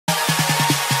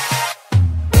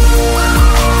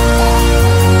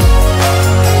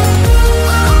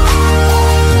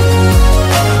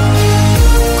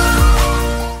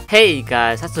Hey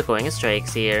guys, how's it going? It's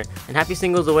Trieyx here, and happy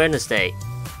Singles Awareness Day.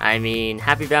 I mean,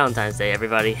 happy Valentine's Day,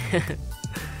 everybody.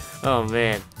 Oh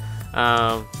man.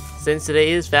 Since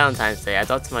today is Valentine's Day, I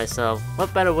thought to myself,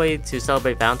 what better way to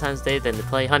celebrate Valentine's Day than to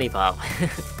play Huniepop?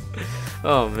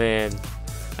 Oh man,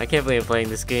 I can't believe I'm playing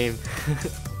this game.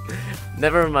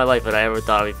 Never in my life would I ever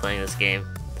thought I'd be playing this game.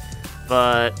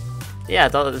 But yeah, I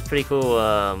thought it was a pretty cool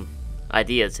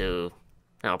idea to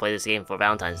play this game for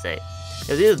Valentine's Day.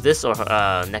 It was either this or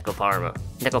Necopara.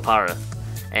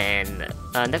 And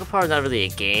Necopara is not really a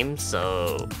game,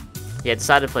 so yeah, I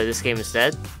decided to play this game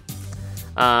instead.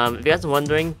 If you guys are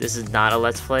wondering, this is not a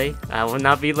Let's Play. I will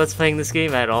not be Let's Playing this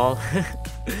game at all.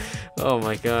 Oh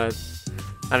my god.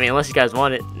 I mean, unless you guys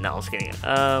want it. No, I'm just kidding.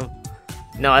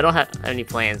 No, I don't have any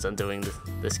plans on doing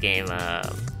this game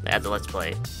as a Let's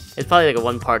Play. It's probably like a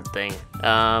one-part thing.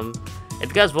 If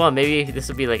you guys want, maybe this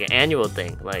would be like an annual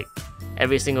thing. Like,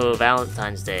 every single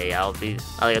Valentine's Day, I'll do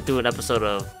an episode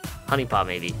of Huniepop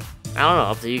maybe. I don't know,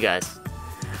 up to you guys.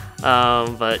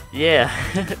 But yeah.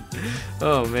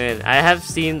 Oh man, I have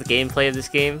seen the gameplay of this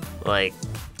game. Like,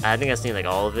 I think I've seen like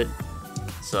all of it.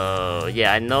 So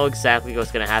yeah, I know exactly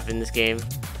what's gonna happen in this game.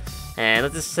 And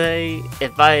let's just say,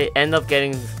 if I end up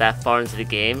getting that far into the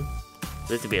game,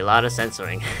 there's gonna be a lot of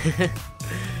censoring.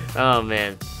 Oh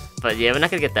man. But yeah, we're not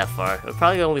gonna get that far. We'll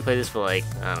probably only play this for like,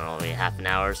 I don't know, maybe half an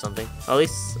hour or something. Or at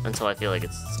least until I feel like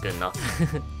it's good enough.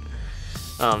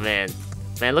 Oh man.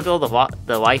 Man, look at all the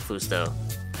waifus though.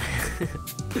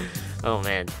 Oh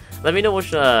man. Let me know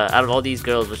which, out of all these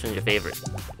girls, which one's your favorite.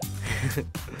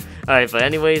 Alright, but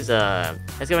anyways,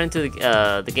 let's get right into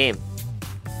the game.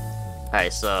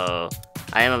 Alright, so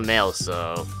I am a male,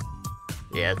 so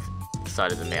yeah,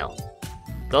 start as a male.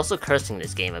 There's also cursing in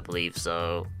this game, I believe,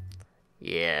 so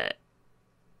yeah.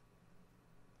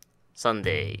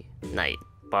 Sunday night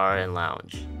bar and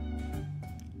lounge.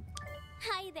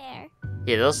 Hi there.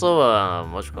 Yeah, there's also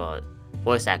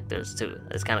voice actors too.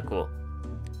 It's kind of cool.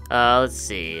 Let's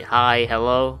see. Hi,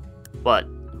 hello. What?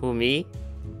 Who, me?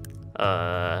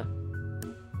 Alright,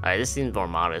 this seems more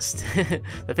modest.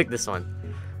 I picked this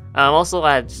one. Also,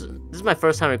 this is my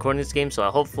first time recording this game, so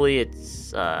hopefully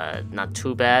it's not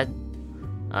too bad.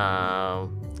 I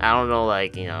don't know,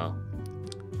 like, you know,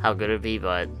 how good it'd be,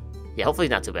 but yeah, hopefully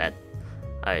it's not too bad.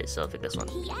 Alright, so I'll pick this one.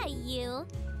 Yeah, you.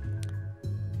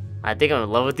 I think I'm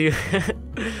in love with you.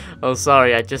 Oh,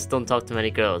 sorry, I just don't talk to many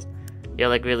girls. You're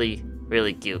like really,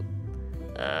 really cute.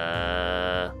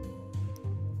 Yeah,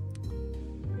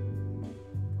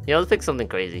 let's pick something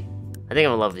crazy. I think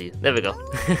I'm in love with you. There we go.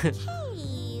 Okay,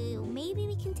 maybe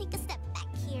we can take a step back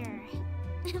here.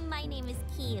 My name is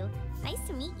Q. Nice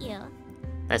to meet you.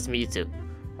 Nice to meet you too.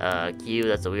 Q,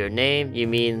 that's a weird name. You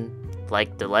mean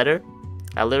like the letter?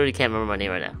 I literally can't remember my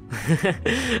name right now.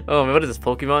 Oh man, what is this,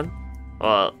 Pokemon?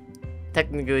 Well,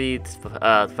 technically, it's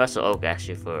Professor Oak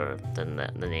actually for the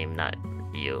name, not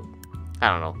you. I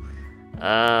don't know.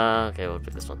 Okay, we'll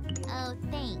pick this one. Oh,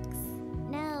 thanks.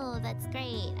 No, that's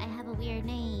great. I have a weird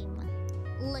name.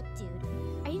 Look, dude,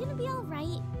 are you gonna be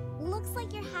alright? Looks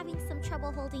like you're having some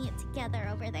trouble holding it together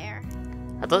over there.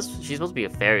 I thought she's supposed to be a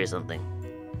fairy or something.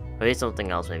 Or maybe something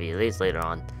else, maybe, at least later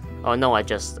on. Oh no,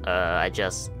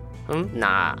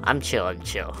 nah, I'm chill.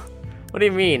 What do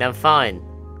you mean? I'm fine.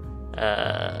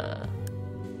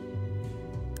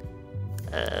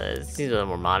 It seems a little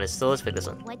more modest, so let's pick this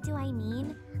one. What do I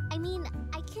mean? I mean,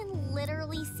 I can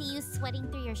literally see you sweating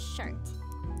through your shirt.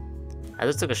 I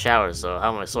just took a shower, so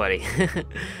how am I sweating?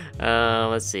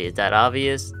 Let's see, is that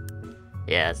obvious?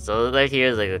 Yeah, so right here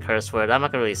is like a curse word. I'm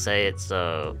not gonna really say it,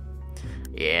 so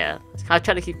yeah. I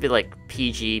try to keep it like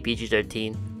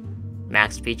PG-13.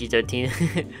 Max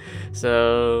PG-13.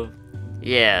 So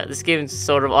yeah, this game is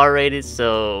sort of R-rated,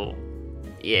 so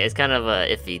yeah, it's kind of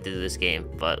iffy to do this game,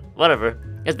 but whatever.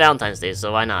 It's Valentine's Day,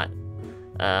 so why not?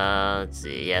 Let's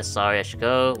see. Yeah, sorry, I should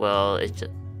go. Well, it's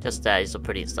just that you're so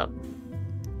pretty and stuff.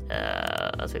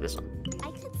 Let's pick this one.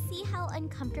 I could see how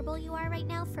uncomfortable you are right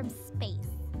now from space.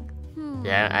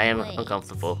 Yeah, I am wait.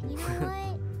 uncomfortable. You know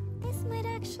what? This might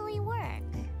actually work.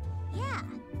 Yeah.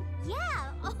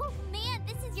 Oh man,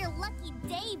 this is your lucky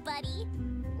day, buddy.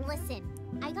 Listen,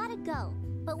 I gotta go,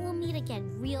 but we'll meet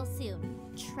again real soon.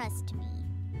 Trust me.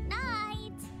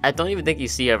 Night. I don't even think you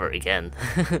see ever again.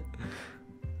 At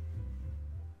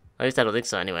least I don't think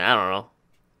so anyway. I don't know.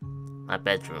 My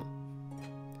bedroom.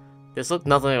 This looks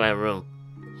nothing like my room.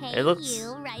 Hey, it looks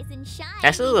you, rise and shine.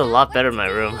 actually looks a lot better in my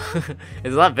room.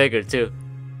 It's a lot bigger too.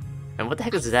 And what the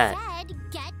heck is that? Said,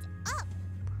 get up.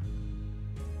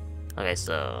 Okay,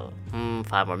 so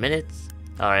 5 more minutes.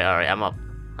 Alright, I'm up.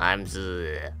 I'm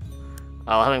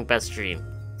having best dream.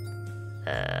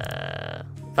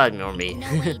 Probably more me. No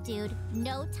way, dude.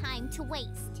 No time to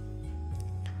waste.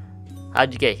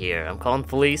 How'd you get here? I'm calling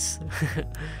police.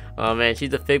 Oh man,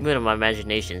 she's a figment of my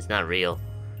imagination. It's not real.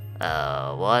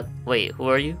 What? Wait, who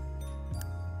are you?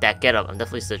 That get up. I'm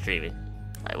definitely still dreaming.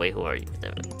 Alright, wait, who are you?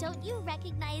 Don't you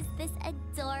recognize this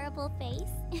adorable face?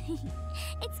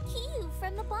 It's Kyu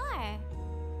from the bar.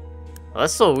 Oh,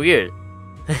 that's so weird.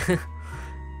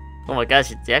 Oh my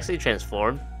gosh, she actually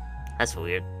transformed? That's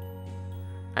weird.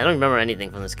 I don't remember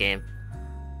anything from this game.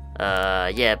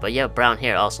 Yeah, but you have brown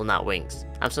hair, also not wings.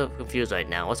 I'm so confused right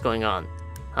now. What's going on?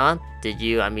 Huh? Did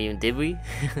we? I'm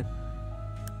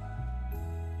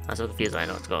so confused right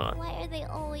now. What's going on? Why are they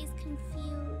always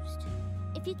confused?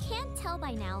 If you can't tell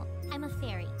by now, I'm a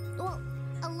fairy. Well,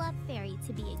 a love fairy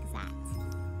to be exact.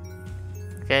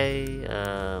 Okay,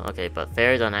 okay, but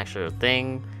fairies aren't actually a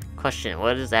thing. Question,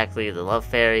 what is exactly the love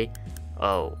fairy?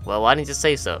 Oh, well, why didn't you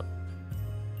say so?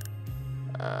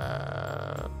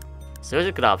 So here's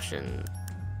a good option.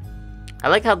 I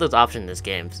like how there's options in these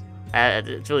games.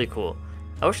 It's really cool.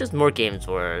 I wish there's more games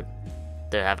where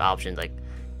they have options. Like,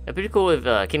 it'd be pretty cool if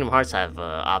Kingdom Hearts have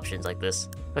options like this.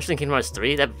 Especially in Kingdom Hearts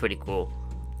 3, that'd be pretty cool.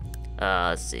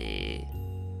 Let's see.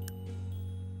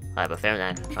 Alright, but fairies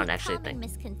aren't actually a thing.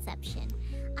 Misconception.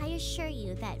 I assure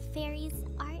you that fairies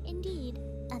are indeed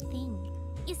a thing.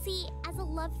 You see, as a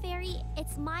love fairy,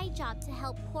 it's my job to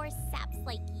help poor saps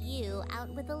like you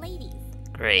out with the ladies.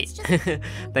 Great. It's just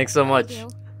Thanks so much.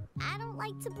 I don't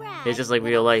like to brag. It's just like but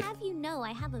real I'll life. have you know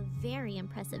I have a very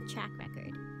impressive track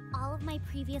record. All of my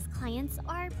previous clients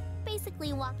are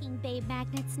basically walking babe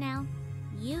magnets now.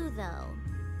 You, though.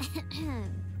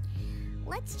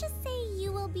 Let's just say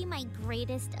you will be my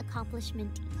greatest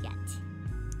accomplishment yet.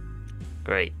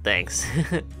 Great, thanks.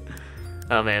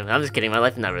 Oh man, I'm just kidding. My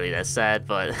life is not really that sad,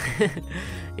 but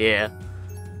yeah.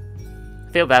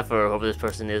 I feel bad for whoever this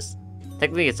person is.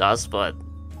 Technically it's us, but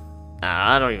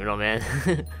I don't even know, man.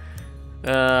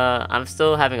 I'm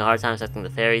still having a hard time accepting the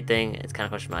fairy thing. It's kind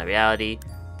of questioning my reality.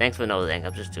 Thanks for no thanks.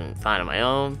 I'm just doing fine on my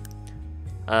own.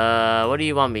 What do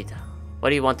you want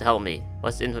to help me?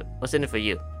 What's in it for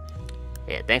you?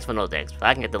 Yeah, thanks for no thanks.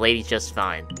 I can get the ladies just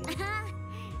fine.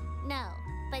 No,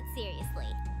 but seriously,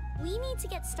 we need to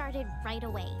get started right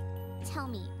away. Tell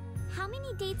me, how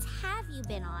many dates have you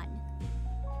been on?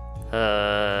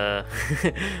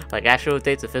 Like actual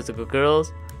dates with physical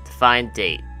girls? Define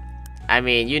date. I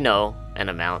mean, you know, an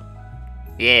amount.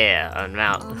 Yeah, an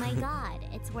amount. Oh my god,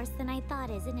 it's worse than I thought,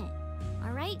 isn't it?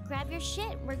 Alright, grab your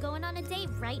shit. We're going on a date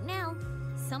right now.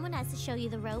 Someone has to show you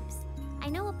the ropes. I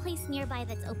know a place nearby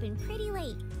that's open pretty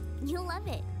late. You'll love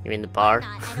it. You mean the bar? Or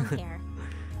not, I don't care.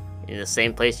 In the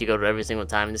same place you go to every single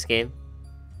time in this game?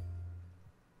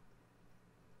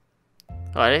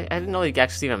 Oh, I didn't know you could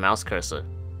actually see my mouse cursor.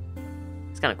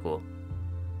 It's kind of cool.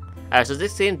 Alright, so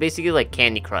this game basically like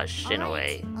Candy Crush in a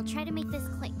way. I'll try to make this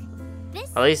click.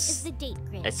 This At least is the date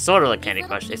grid. it's sort of like These Candy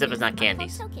little Crush, except it's not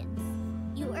pieces are called candies.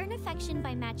 tokens. You earn affection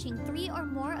by matching 3 or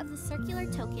more of the circular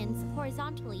tokens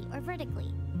horizontally or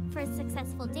vertically. For a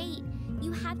successful date,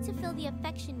 you have to fill the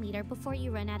affection meter before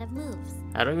you run out of moves.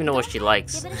 I don't even know what she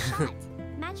likes. Give it a shot.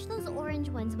 Match those orange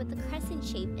ones with the crescent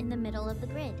shape in the middle of the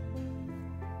grid.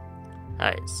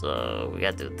 Alright, so we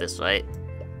gotta do it this way.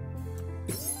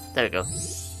 There we go.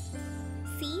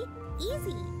 See?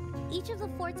 Easy! Each of the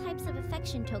 4 types of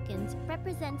affection tokens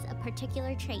represents a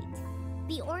particular trait.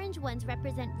 The orange ones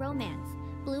represent romance,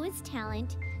 blue is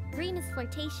talent, green is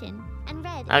flirtation, and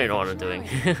red I don't is know what I'm doing.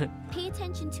 sexuality. Pay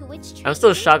attention to which trait I'm still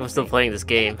is shocked I'm still different. playing this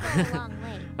game. It'll go a long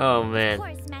way. Oh Of man.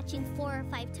 course, matching 4 or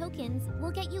 5 tokens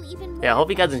will get you even more. Yeah, I hope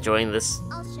you guys affection. enjoying this.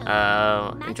 I'll show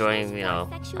you. Match Enjoying, those you 4 know,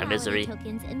 my sexuality misery.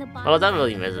 tokens in the bottom Well, not right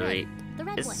really of the grid. misery. The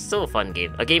red It's one. still a fun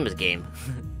game. A game is a game.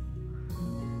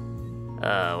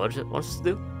 What's it supposed to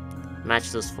do?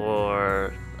 Match those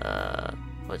 4,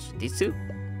 what's these 2?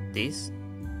 These?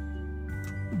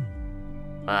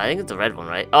 I think it's the red one,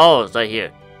 right? Oh, it's right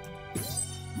here.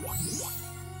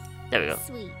 There we go.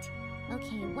 Sweet.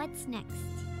 Okay, what's next?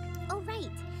 Oh, right.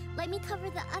 Let me cover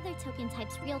the other token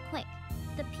types real quick.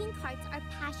 The pink hearts are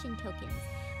passion tokens.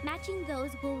 Matching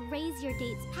those will raise your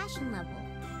date's passion level.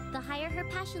 The higher her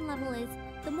passion level is,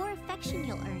 the more affection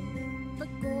you'll earn. The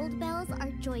gold bells are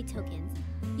joy tokens.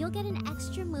 You'll get an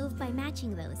extra move by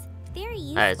matching those. Very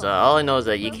useful. Alright, so all I know is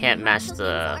that you Those can't blue match tokens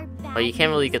the... are Well, you bad can't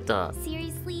really news. get the...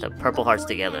 Seriously, the purple hearts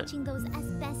avoid together. matching those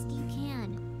as best you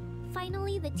can.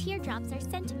 Finally, the teardrops are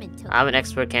sentiment tokens. I'm an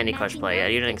expert Candy Crush Matching player.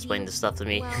 those You didn't gives explain you- this stuff to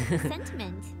me. Well,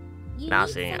 sentiment. You Now I'm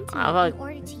need seeing it. sentiment How about in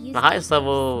order to use the highest gifts.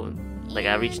 level like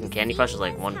I reached in And Candy Crush is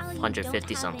like seeing as how you 150 don't have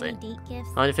any something. date gifts,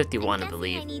 151 I I'm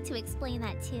believe. guessing I need to explain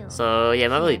that too. So yeah,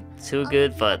 I'm not really Here, too I'll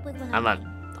good, hook you but up with one I'm of not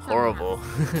mine. horrible.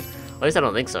 At least I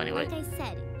don't think so anyway. Like I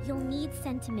said, needed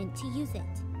sentiment to use it.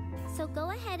 So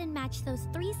go ahead and match those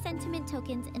 3 sentiment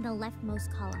tokens in the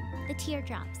leftmost column, the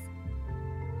teardrops.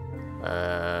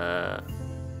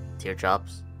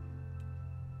 Teardrops?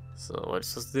 So what is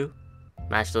supposed to do?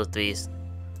 Match those 3s.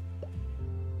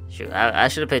 Shoot, I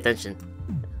should have paid attention.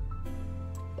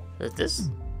 Is this?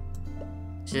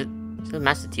 Should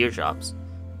match the teardrops.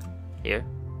 Here.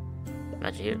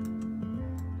 Match it here.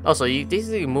 Oh, so you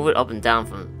basically move it up and down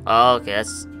from. Oh, okay,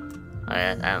 that's.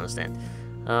 I understand.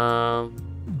 How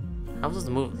am I supposed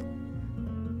to move?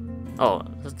 Oh,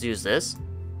 I'm supposed to use this?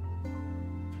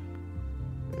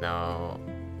 No.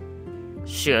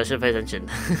 Shoot, I should have paid attention.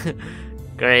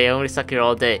 Great, I'm only stuck here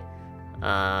all day.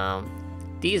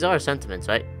 These are sentiments,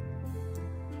 right?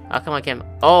 How come I can't?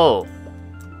 Oh!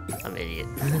 I'm an idiot.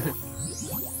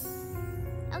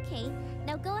 Okay,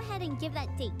 now go ahead and give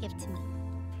that date gift to me.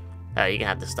 Alright, you can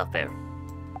have this stuff there.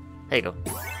 There you go.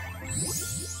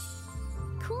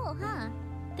 Cool, huh?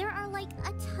 There are like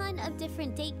a ton of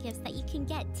different date gifts that you can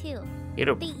get too.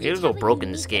 You're gonna go broke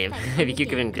in this game if you keep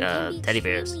giving teddy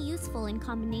bears. Extremely useful in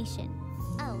combination.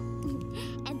 Oh,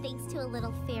 and thanks to a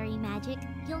little fairy magic,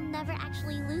 you'll never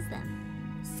actually lose them.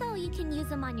 So you can use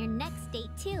them on your next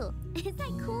date too. Is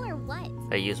that cool or what?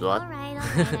 I use what? Alright,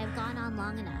 I've gone on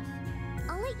long enough.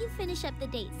 I'll let you finish up the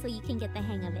date so you can get the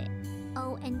hang of it.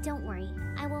 Oh, and don't worry,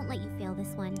 I won't let you fail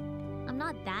this one. I'm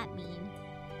not that mean.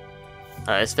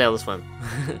 Alright, let's fail this one.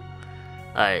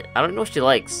 Alright, I don't know what she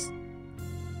likes.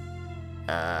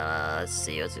 Let's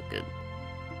see, what's a good...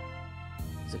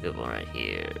 It's a good one right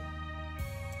here.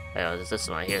 Oh, there's this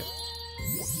one right here.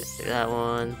 Let's do that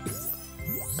one.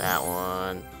 That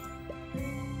one.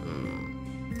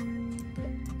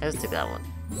 Let's take that one.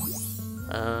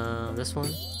 This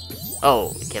one.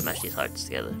 Oh, we can't match these hearts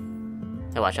together.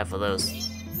 Hey, watch out for those.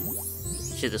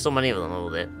 Shit, there's so many of them over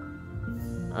there.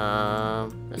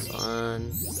 This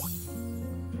one.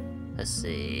 Let's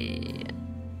see.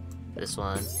 This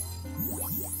one.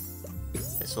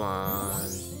 This one.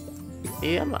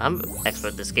 Yeah, I'm expert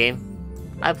at this game.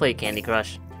 I play Candy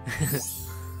Crush.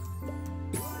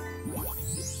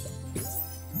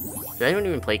 Does anyone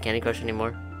even play Candy Crush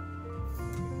anymore?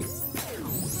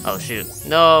 Oh shoot.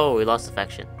 No, we lost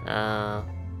affection. There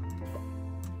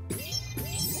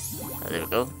we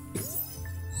go.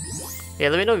 Yeah,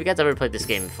 let me know if you guys ever played this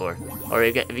game before. Or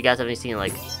if you guys haven't seen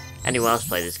like anyone else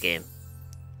play this game.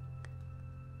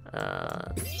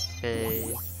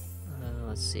 Okay.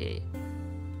 Let's see.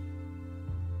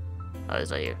 Oh,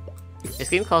 it's right here. This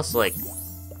game costs like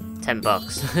 $10.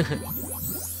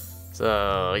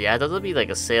 So yeah, there'll be like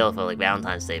a sale for like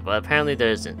Valentine's Day, but apparently there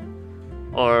isn't.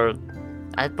 Or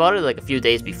I bought it like a few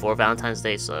days before Valentine's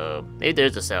Day, so maybe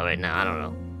there's a sale right now. I don't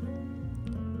know.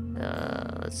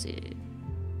 Let's see.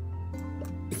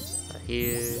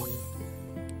 Here.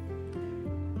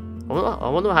 I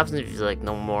wonder what happens if there's like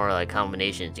no more like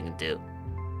combinations you can do.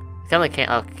 Kind of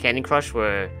like Candy Crush,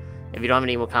 where if you don't have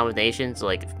any more combinations,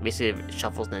 like basically it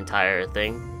shuffles the entire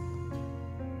thing.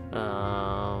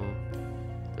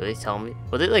 Will they tell me?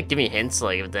 Will they like give me hints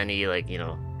like if any like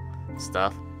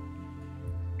stuff?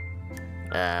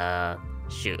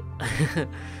 Shoot. I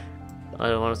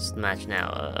don't want to match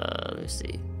now. Let me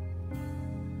see.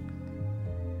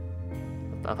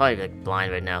 I'm probably like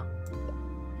blind right now.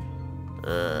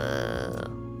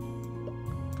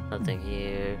 Nothing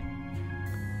here.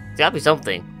 There's gotta be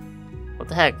something. What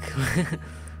the heck?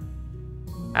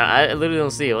 I literally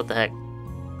don't see it. What the heck?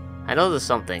 I know there's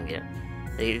something here.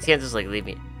 You can't just like leave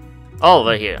me. Oh,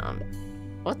 right here.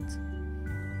 What?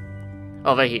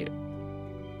 Oh, right here.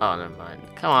 Oh, never mind.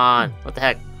 Come on. What the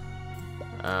heck?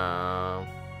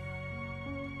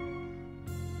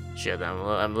 Shit, I'm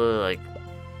literally like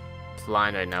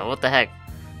blind right now. What the heck?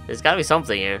 There's gotta be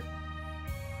something here.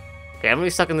 Okay, I'm gonna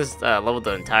be stuck in this level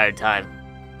the entire time.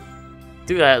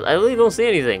 Dude, I really don't see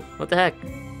anything. What the heck?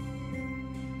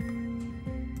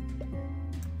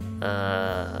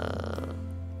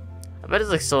 I bet it's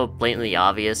like so blatantly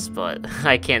obvious, but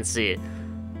I can't see it.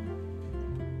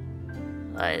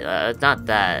 It's not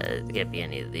that. It can't be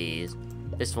any of these.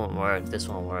 This won't work. This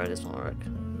won't work. This won't work.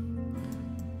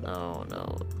 No,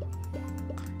 no.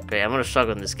 Great, I'm gonna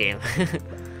struggle in this game.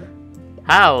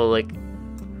 How? Like,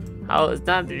 how? It's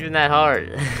not even that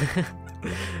hard.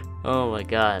 Oh my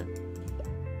god.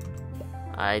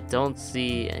 I don't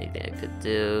see anything I could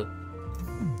do.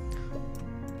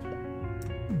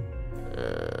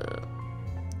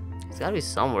 It's gotta be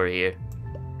somewhere here.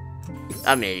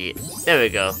 I'm an idiot. There we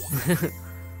go.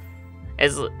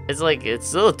 It's like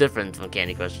it's a little different from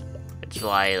Candy Crush. Which is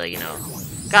why, like,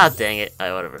 God dang it.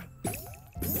 Alright, whatever.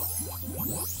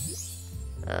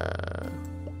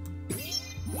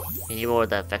 You need more of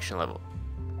that affection level.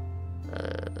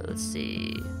 Let's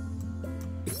see.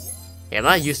 Yeah, I'm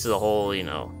not used to the whole, you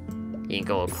know, you can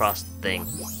go across the thing.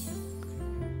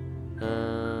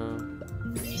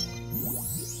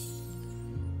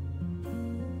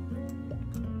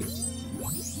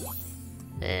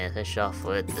 And finish off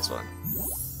with this one.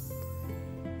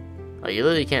 Oh, you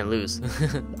literally can't lose.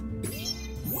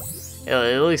 It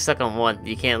literally stuck on one.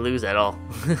 You can't lose at all.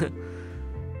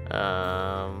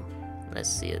 Let's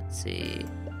see.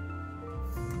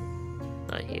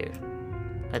 Not here.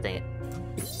 I think it.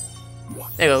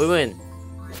 There you go, we win.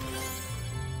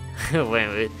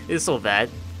 Wait, it's so bad.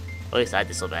 At least I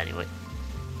did so bad anyway.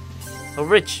 Oh,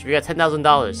 rich! We got $10,000.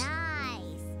 Nice.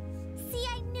 See,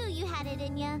 I knew you had it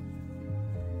in ya.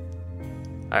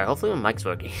 Alright, hopefully my mic's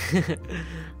working.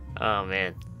 Oh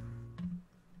man.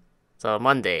 So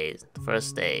Mondays, the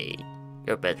first day,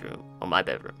 your bedroom, or my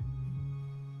bedroom.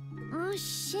 Oh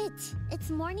shit! It's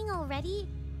morning already?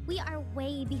 We are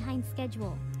way behind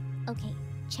schedule. Okay,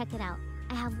 check it out.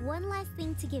 I have one last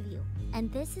thing to give you,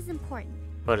 and this is important.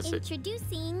 What is it?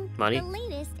 Introducing Money? the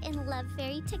latest in Love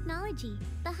Fairy technology,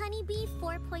 the Honeybee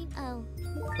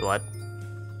 4.0. What?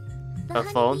 The A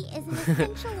phone? Honeybee is an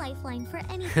essential lifeline for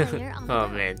any player on the Oh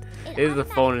go. man, It this is the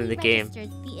phone in the automatically game. registers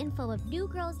the info of new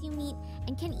girls you meet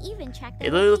and can even track their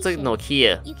It literally looks like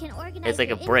location. Nokia. You can organize It's like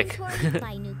your a brick. inventory,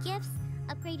 buy new gifts,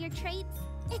 upgrade your traits.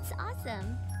 It's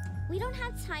awesome. We don't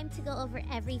have time to go over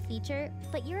every feature,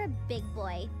 but you're a big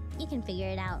boy. You can figure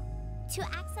it out. To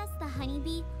access the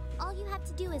Honeybee, all you have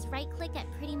to do is right-click at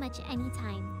pretty much any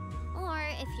time. Or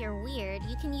if you're weird,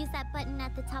 you can use that button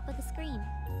at the top of the screen.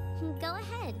 Go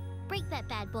ahead, break that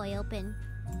bad boy open.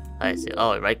 I see.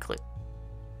 Oh, right click.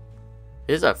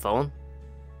 This is our phone.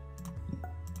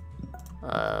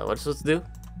 What are you supposed to do?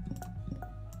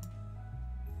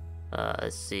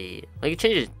 Let's see. Well, you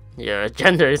can change your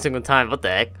gender every single time. What the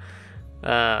heck?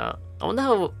 I wonder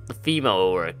how the female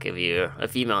will work if you're a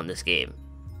female in this game.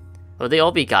 Will they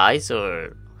all be guys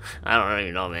or I don't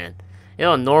even know, man. You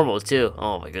know, normal too.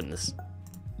 Oh my goodness.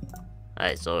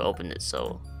 Alright, so open it.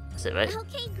 So that's it, right?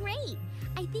 Okay, great.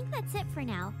 I think that's it for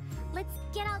now. Let's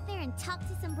get out there and talk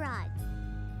to some broads.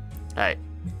 Alright.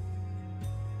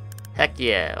 Heck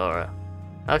yeah, or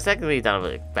I was technically not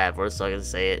a bad word, so I can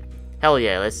say it. Hell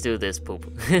yeah, let's do this,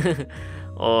 poop.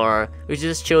 Or we should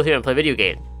just chill here and play video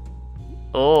game.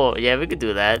 Oh yeah, we could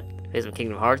do that. Play some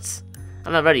Kingdom Hearts.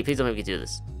 I'm not ready. Please don't make me do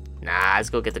this. Nah, let's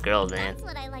go get the girls, man. That's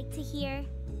what I like to hear.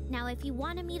 Now, if you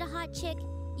want to meet a hot chick,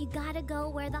 you gotta go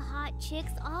where the hot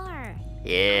chicks are.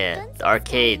 Yeah, I've done the some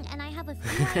arcade. studying, and I have a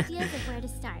few ideas of where to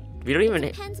start. We don't even.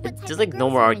 Depends what type There's of like no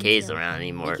girls more you're arcades into. around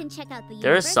anymore. You can check out the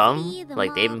There are some, university, the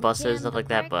like Dave mall, and Buster's, gym, stuff the like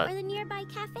that, park, but or the nearby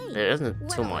cafe. there isn't Where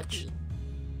too will it much. be?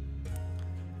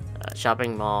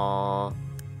 Shopping mall,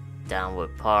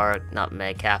 Downwood Park,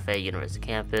 Nutmeg Cafe, University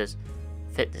Campus,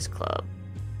 Fitness Club.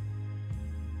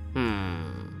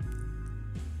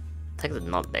 Take the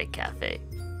Nutmeg Cafe.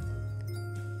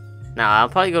 Now I'll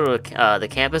probably go to the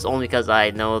campus only because I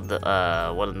know the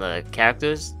one of the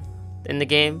characters in the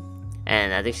game,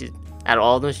 and I think she's out of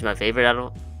all of them, she's my favorite out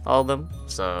of all of them.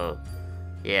 So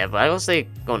yeah, but I will say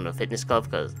going to the fitness club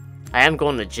because I am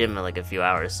going to the gym in like a few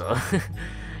hours. So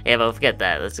yeah, but forget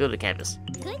that. Let's go to campus.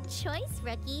 Good choice,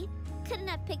 rookie. Couldn't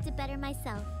have picked it better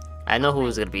myself. I know who Alright,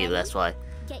 was gonna be. ready? That's why.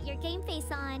 Get your game face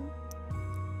on.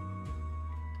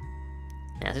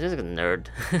 Yeah, she's just a nerd.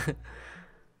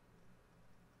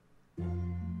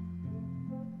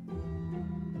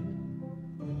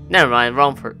 Never mind,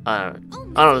 wrong for Oh,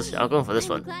 no, I'm going for this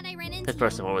I'm one. glad I ran into This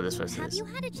person, whatever this you. person Have is. you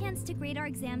had a chance to grade our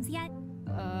exams yet?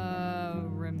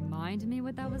 Remind me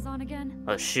what that was on again?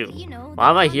 Oh shoot! You know, Why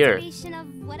am I here? conservation of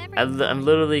whatever I'm it's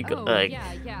literally Oh, like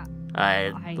yeah.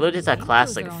 I I literally just had think class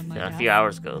those like are on my a desk. few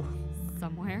hours ago.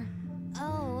 Somewhere.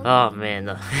 Oh. Oh man,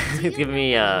 Do it's you giving know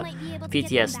me when we might be able to get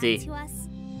them back PTSD. to us?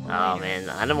 Oh man,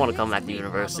 I didn't want to come back to Next week,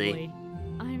 university. probably.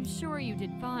 I'm sure you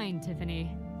did fine,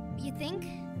 Tiffany. You think?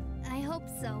 I hope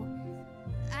so.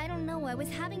 I don't know, I was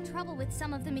having trouble with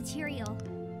some of the material.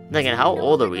 Thinking, how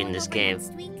old are we in this game?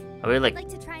 Are we like Like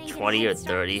to try and get a 20 or head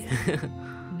start. 30?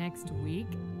 Next week?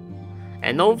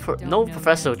 And no, Don't no know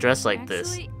professor yet. dressed like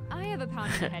this. Actually, I have a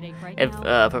pounding headache right If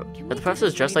now. if Can we the do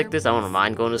professor's this dressed later, like this, I wouldn't please?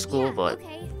 mind going to school, Yeah, but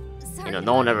okay. Sorry you know, to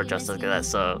no one bother ever you, dressed like Miss that.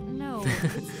 So No,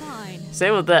 it's fine.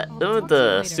 same with that. I'll Same with talk to you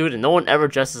the later. student. No one ever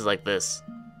dresses like this.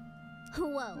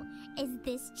 Whoa, is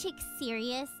this chick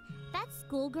serious? That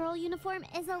schoolgirl uniform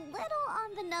is a little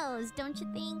on the nose, don't you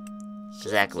think? She's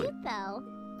Exactly. cute though.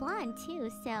 Blonde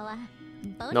too, so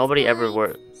bonus Nobody ever points.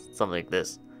 wore something like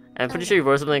this. And I'm pretty Okay, sure you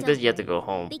wear something like this, don't you have to worry. go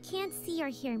home. They can't see or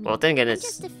hear me. Well, then again, I'm it's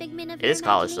just a figment of it your is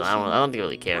college, so I imagination. don't think I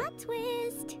really care. Plot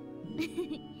twist.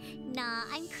 Nah,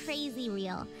 I'm crazy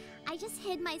real. I just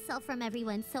hid myself from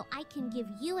everyone so I can give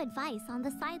you advice on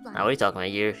the sidelines. Now, what are you talking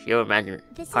about? You're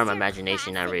This part of my is your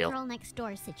imagination, not classic real. girl next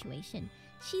door situation.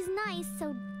 She's nice,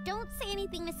 so don't say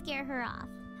anything to scare her off.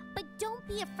 But don't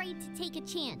be afraid to take a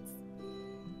chance.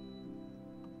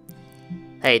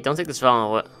 Hey, don't take this the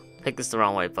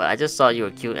wrong way, but I just saw you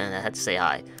were cute and I had to say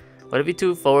hi. Would it be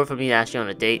too forward for me to ask you on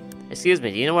a date? Excuse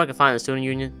me, do you know where I can find the student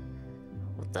union?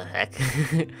 What the heck?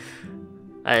 Alright,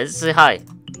 let's say hi.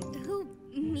 Who,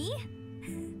 me?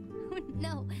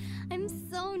 No, I'm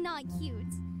so not cute.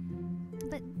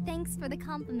 But thanks for the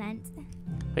compliment. What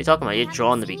are you talking about? You're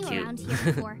drawn to be cute.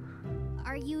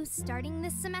 Are you starting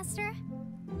this semester?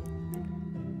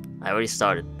 I already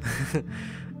started.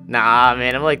 Nah,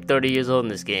 man, I'm like 30 years old in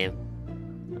this game.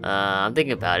 I'm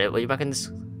thinking about it. What you back in this?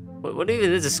 What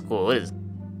even is this school? What is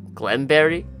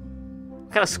Glenberry?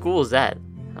 What kind of school is that?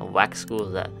 A whack school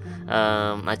is that?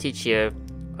 I teach here.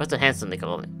 What's the handsome they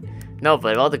call me? No,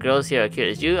 but if all the girls here are cute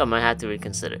as you, I might have to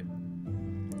reconsider.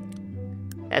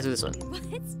 Let's do this one. What?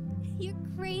 You're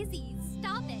crazy.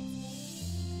 Stop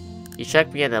it. You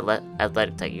checked me at the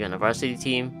athletic tech. You're on the varsity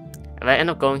team. If I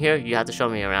end up going here, you have to show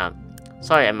me around.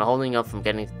 Sorry, am I holding up from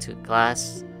getting to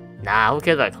class? Nah, who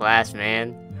cares about class,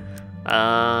 man?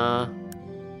 Alright.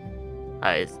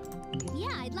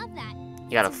 Yeah, I'd love that.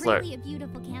 You gotta it's flirt. Really a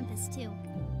beautiful campus too.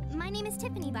 My name is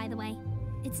Tiffany, by the way.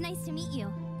 It's nice to meet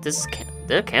you.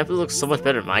 Their campus looks so much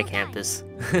better than my campus.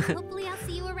 Hopefully, I'll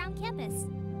see you around campus.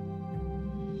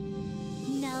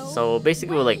 No. So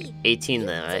basically, we're like wait, 18 you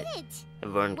then, right? did it. If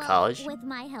we're in Well, college. with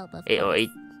my help, of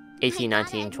 18, I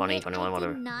 19, gotta 20, admit, 21,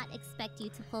 whatever. I did not expect you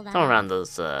to pull that Somewhere off. around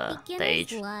those, the Beginner's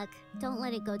age. luck. Don't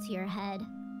let it go to your head.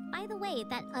 By the way,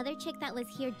 that other chick that was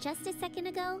here just a second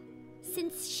ago,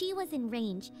 since she was in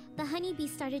range, the honeybee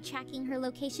started tracking her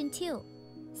location too.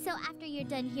 So after you're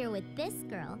done here with this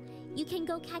girl, you can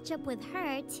go catch up with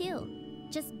her too.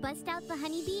 Just bust out the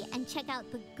honeybee and check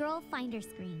out the girl finder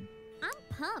screen. I'm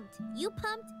pumped. You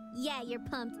pumped? Yeah, you're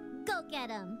pumped. Go get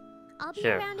 'em. I'll be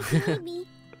Sure. around if you need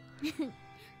me.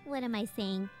 What am I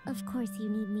saying? Of course you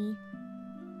need me.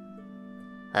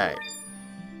 Alright.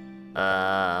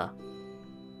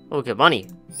 Okay, money.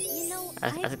 You know, I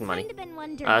I've think money. kind of been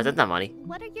wondering. That's not money.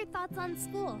 What are your thoughts on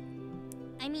school?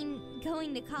 I mean,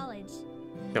 going to college.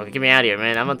 No, get me out of here,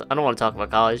 man. I don't want to talk about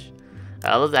college.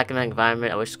 I love the academic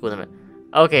environment. I wish school them.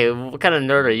 Okay, what kind of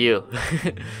nerd are you?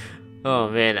 Oh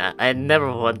man, I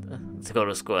never want to go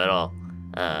to school at all.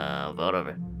 But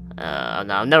whatever.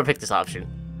 No, I've never picked this option.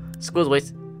 School's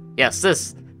waste. Yes,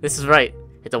 this is right.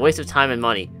 It's a waste of time and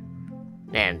money.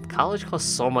 Man, college costs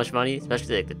so much money,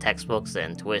 especially like the textbooks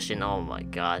and tuition. Oh my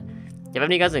god. Do you have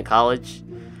any guys in college?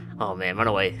 Oh man, run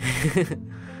away.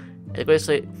 It's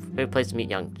a great place to meet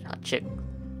young chick.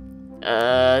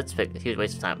 Let's pick a huge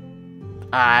waste of time.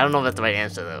 I don't know if that's the right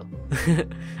answer though.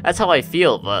 That's how I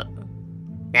feel, but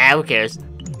nah, who cares?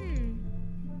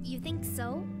 You think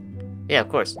so? Yeah, of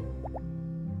course.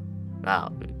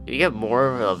 Wow, you get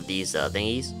more of these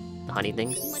thingies, the honey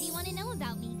things. What do you want to know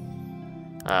about me?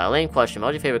 Lame question.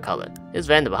 What's your favorite color? It's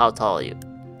random, but how tall are you?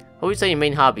 What would you say your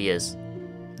main hobby is?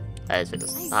 That is a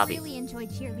I hobby. really enjoyed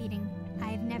cheerleading.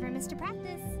 I've never missed a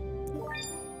practice.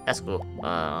 That's cool.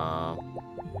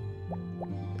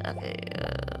 Okay.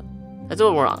 Let's do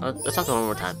it more. Let's talk one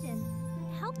more time. Question.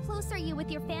 How close are you with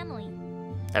your family?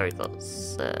 Very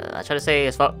close. I try to stay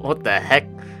as far. What the heck?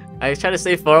 I try to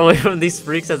stay far away from these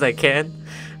freaks as I can.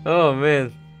 Oh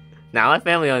man. Now my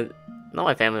family not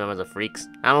my family members are freaks.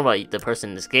 I don't know about the person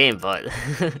in this game, but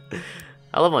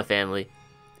I love my family.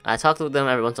 I talk to them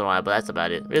every once in a while, but that's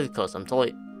about it. Really close. I'm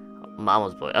totally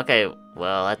mama's boy. Okay,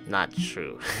 well that's not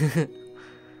true.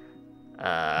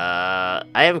 I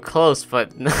am close,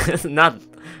 but not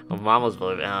a mama's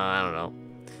boy. I don't know.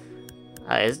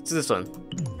 Alright, let's do this one.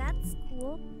 That's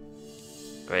cool.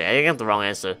 Great, I got the wrong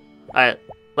answer. Alright,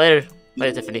 later,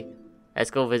 Tiffany.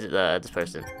 Let's go visit this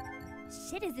person.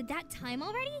 Shit, is it that time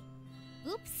already?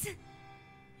 Oops.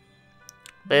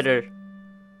 Later.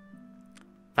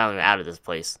 Finally, we're out of this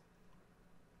place.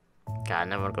 God, I'm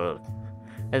never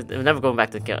going back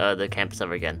to the campus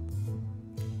ever again.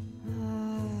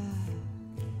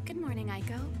 Good morning,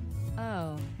 Aiko.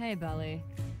 Oh, hey, Belly.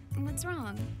 What's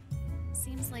wrong?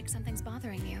 Seems like something's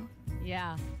bothering you.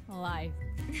 Yeah, life.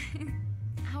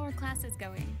 How are classes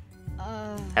going?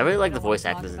 I really like the don't wanna voice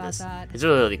talk actors in about this. that. It's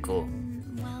really cool.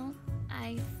 Well,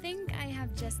 I think I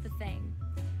have just the thing.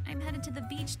 I'm headed to the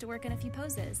beach to work on a few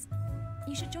poses.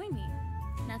 You should join me.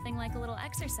 Nothing like a little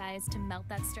exercise to melt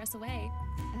that stress away.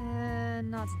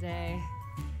 Not today.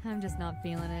 I'm just not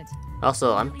feeling it.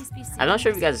 Also, At I'm least be not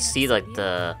sure if you serious guys see like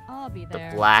the I'll I'll be the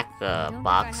there. black I don't think I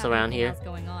box have around anything here. else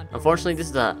going on for Unfortunately, once. this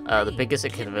is the Hey, biggest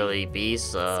it can Kimmy. really be,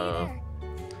 See so there.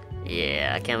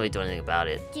 yeah, I can't really do anything about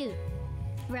it. Dude,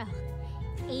 bro,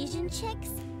 Asian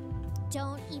chicks?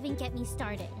 Don't even get me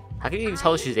started. How can you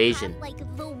tell she's Asian? Have,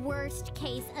 like the worst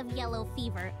case of yellow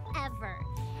fever ever.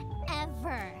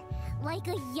 Ever. Like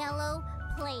a yellow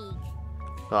plague.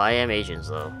 Well, I am Asian,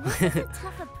 so. This is a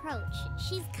tough approach.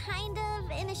 She's kind of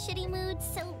in a shitty mood,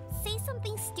 so say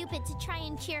something stupid to try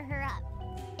and cheer her up.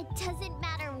 It doesn't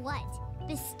matter what.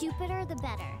 The stupider, the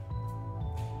better.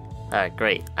 Alright,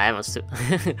 great. I'm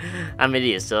I'm an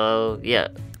idiot, so yeah.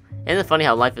 Isn't it funny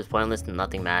how life is pointless and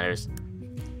nothing matters?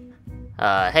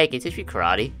 Hey, can you teach me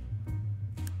karate?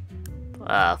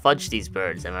 Fudge these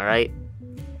birds, am I right?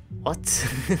 What?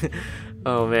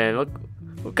 Oh man,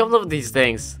 what comes up with these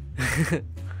things?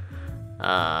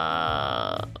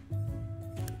 Alright,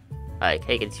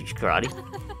 hey, can you teach me karate?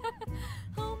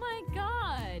 Oh my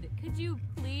god! Could you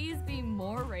please be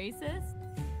more racist?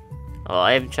 Oh,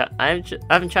 I'm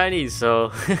Chinese,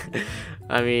 so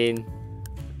I mean,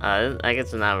 I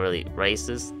guess I'm not really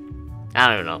racist. I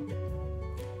don't even know.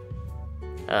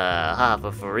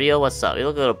 But for real, what's up? You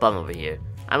look a little bum over here.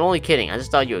 I'm only kidding. I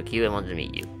just thought you were cute and wanted to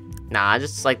meet you. Nah, I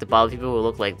just like to bother people who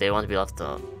look like they want to be left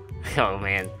alone. Oh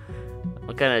man,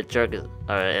 what kind of jerk is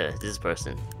this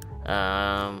person?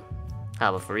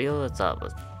 But for real, what's up?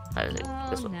 This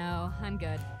Oh one. no, I'm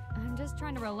good. I'm just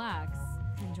trying to relax.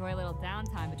 Enjoy a little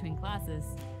downtime between classes.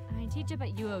 I teach up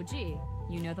at UOG.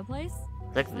 You know the place?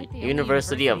 It's like It's the like the only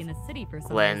University of in the city for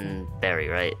some reason. Glenberry,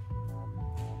 right?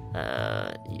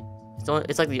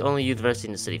 It's like the only university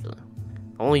in the city.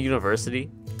 Only university?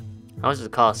 How much does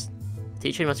it cost?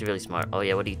 Teacher must be really smart. Oh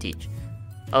yeah, what do you teach?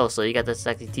 Oh, so you got the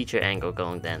sexy teacher angle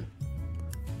going then.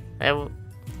 Hey, what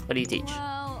do you teach?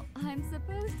 Well, I'm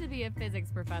supposed to be a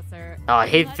physics professor. Oh, I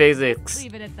hate Let's physics.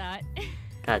 Leave it at that.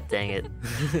 God dang it.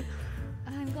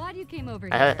 I'm glad you came over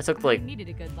I here. took like needed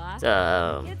a good laugh.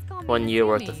 uh, Kids call me 1 year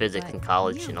worth of Natsumi, physics but in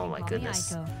college, you and oh can my call me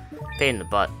goodness, Aiko. pain in the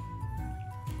butt.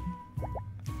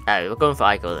 Alright, we're going for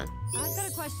Aiko then. I've got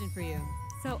a question for you.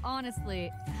 So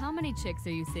honestly, how many chicks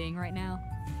are you seeing right now?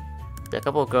 The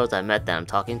couple of girls I met that I'm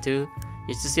talking to,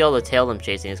 used to see all the tail I'm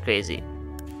chasing is crazy.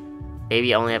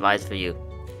 Baby, I only have eyes for you.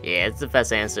 Yeah, it's the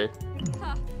best answer.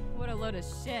 Ha! What a load of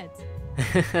shit.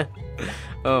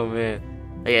 Oh man.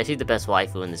 Oh, yeah, she's the best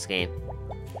waifu in this game.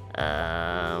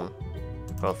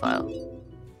 Profile.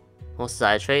 Most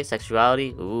desired trait,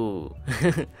 sexuality. Ooh.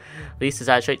 Least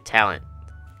desired trait, talent.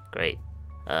 Great.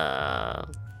 Let's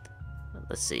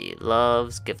see.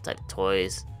 Loves, gift type,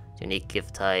 toys. Unique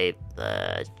gift type,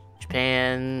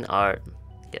 Japan, art,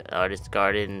 artist,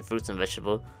 garden, fruits and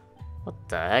vegetables. What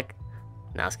the heck?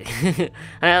 Nah, I was kidding.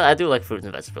 I do like fruits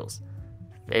and vegetables.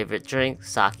 Favorite drink,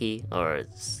 sake or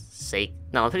sake?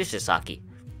 No, I'm pretty sure sake.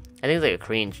 I think it's like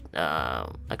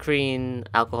a Korean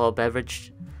alcohol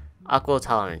beverage. Alcohol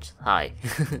tolerance, high.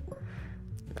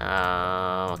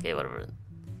 Okay, whatever.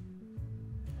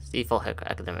 Default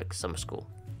academic summer school.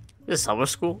 This is summer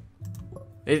school?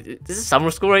 This is summer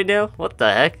school right now? What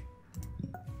the heck?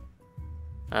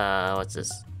 What's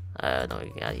this? No,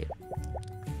 we got here.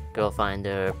 Girl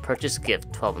finder, purchase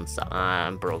gift, 12 in stock.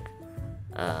 I'm broke.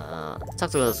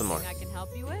 Talk to us some more. Something I can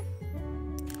help you with?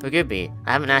 Forgive me,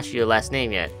 I haven't asked you your last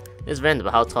name yet. It's random,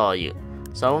 but how tall are you?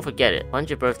 So I won't forget it. When's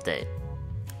your birthday?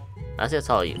 I said how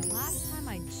tall are you? Last time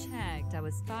I checked, I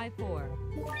was 5'4".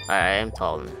 I am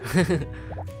tall then.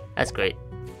 That's great.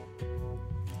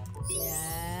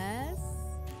 Yes?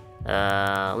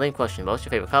 Lame question, but what's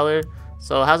your favorite color?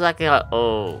 So how's that going?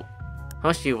 Oh. How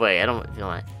much do you weigh? I don't feel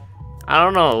like. I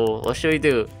don't know. What should we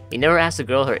do? We never asked a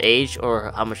girl her age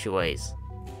or how much she weighs.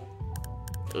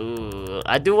 Ooh,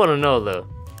 I do want to know though.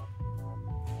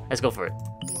 Let's go for it.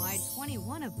 Why,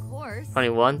 21, of course.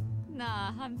 21?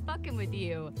 Nah, I'm fucking with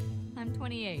you. I'm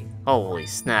 28. Holy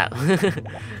snap.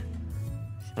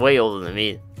 Way older than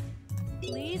me.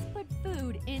 Please put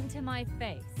food into my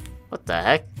face. What the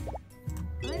heck?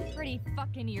 I'm pretty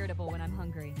fucking irritable when I'm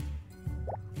hungry.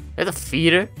 You're the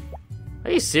feeder?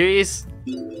 Are you serious?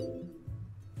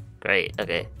 Great,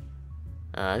 okay.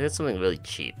 I got something really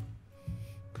cheap.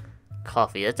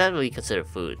 Coffee, that's not really considered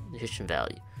food. Nutrition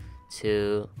value.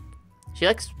 2. She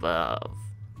likes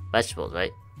vegetables,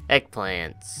 right?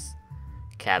 Eggplants.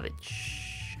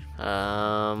 Cabbage.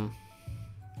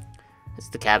 It's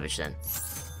the cabbage then.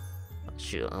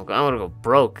 Shoot, I'm gonna go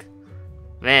broke.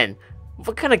 Man,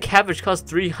 what kind of cabbage costs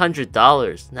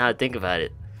 $300? Now I think about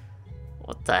it.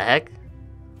 What the heck?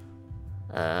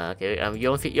 Okay, you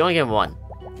only get one.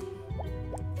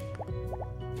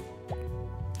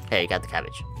 Hey, you got the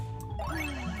cabbage.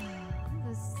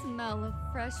 The smell of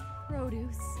fresh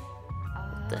produce.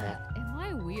 The heck? Am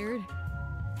I weird?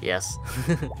 Yes.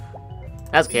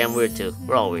 That's okay, I'm weird too.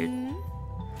 We're all weird.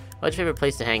 What's your favorite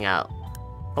place to hang out?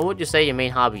 What would you say your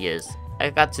main hobby is? I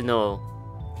got to know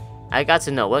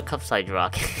what cup side you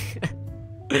rock.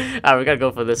 Alright, we gotta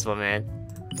go for this one, man.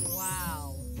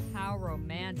 Wow, how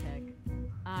romantic.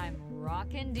 I'm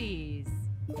rockin' D's.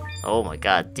 Oh my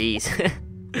god, D's.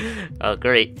 Oh,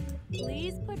 great.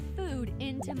 Please put food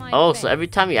into my Oh, face. so every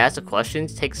time you ask a question,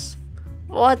 it takes...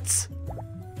 What?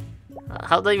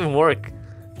 How'd that even work?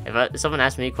 If someone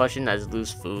asks me a question, I just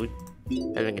lose food?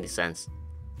 That doesn't make any sense.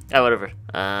 Oh, whatever.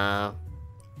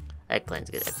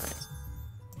 Eggplants, good eggplants.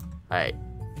 Alright.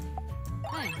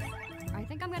 Thanks. I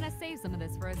think I'm gonna save some of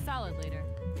this for a salad later.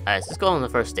 Alright, so let's go on the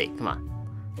first date. Come on.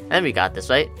 And we got this,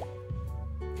 right?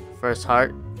 First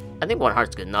heart. I think one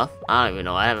heart's good enough. I don't even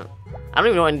know. I don't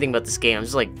even know anything about this game. I'm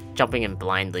just like jumping in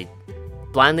blindly.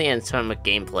 Blindly in terms of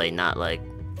gameplay, not like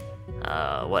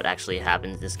what actually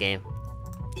happens in this game.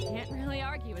 Can't really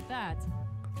argue with that.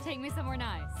 Take me somewhere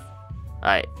nice.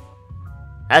 Alright.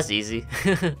 That's easy.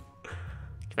 Can you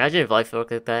imagine if life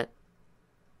worked like that?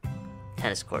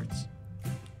 Tennis courts.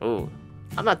 Ooh.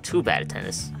 I'm not too bad at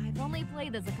tennis. I've only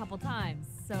played this a couple times,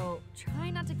 so try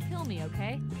not to kill me,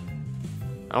 okay?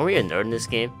 Aren't we a nerd in this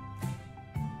game?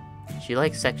 She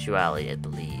likes sexuality, I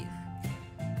believe.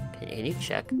 Can you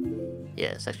check?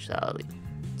 Yeah, sexuality.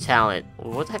 Talent.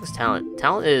 What the heck is talent?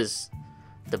 Talent is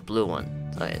the blue one.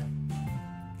 Okay.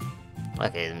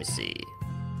 Okay, let me see.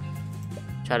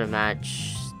 Try to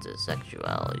match the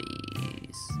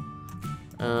sexualities.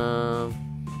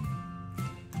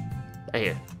 Right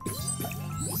here.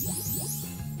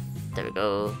 There we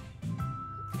go.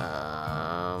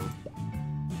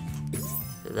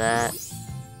 Do that.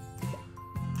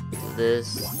 Do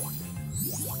this.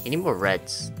 You need more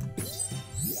reds.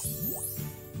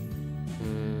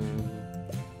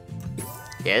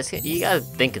 Yeah, you gotta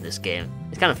think in this game.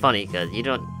 It's kind of funny because you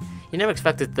never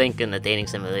expect to think in a dating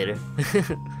simulator.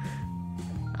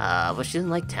 But she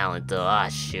doesn't like talent though. Ah,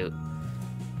 shoot.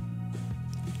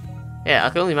 Yeah, I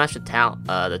can only match the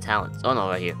talents. Oh no,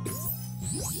 right here.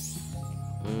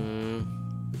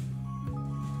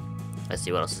 Let's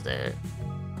see what else is there.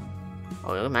 Oh,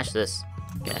 we're gonna match this.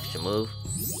 Get extra move.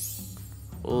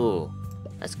 Ooh,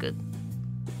 that's good.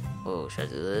 Oh, should I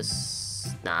do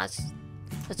this? Nah,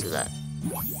 let's do that.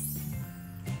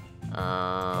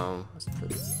 Let's put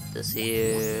this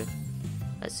here.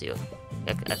 Let's see.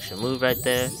 Extra move right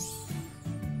there.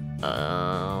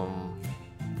 Yeah,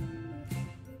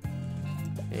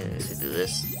 let's do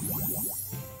this.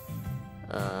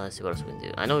 Let's see what else we can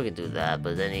do. I know we can do that,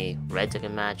 but any reds I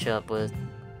can match up with?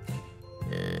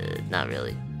 Not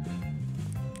really.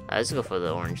 Alright, let's go for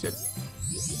the orange then.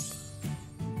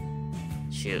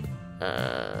 Shoot.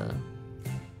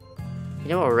 You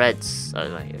know what reds? Oh,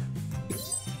 it's right here.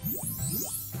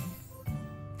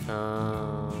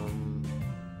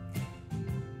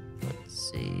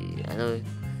 Let's see. I know.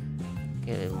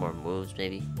 Get more moves,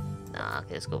 maybe. Nah.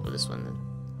 Okay, let's go for this one then,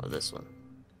 or this one.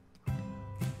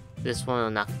 This one, I'll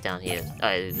knock it down here.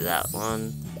 Alright, do that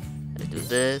one. I do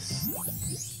this,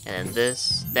 and then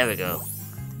this. There we go.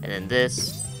 And then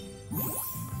this.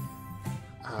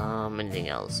 Anything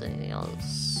else? Anything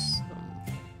else?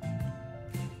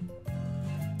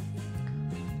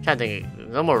 Trying to think.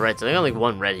 No more reds. There's only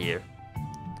one red here.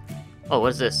 Oh,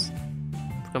 what is this?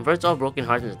 Converts all broken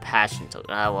hearts into passion token.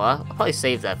 Well, I'll probably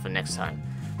save that for next time.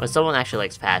 When someone actually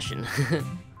likes passion.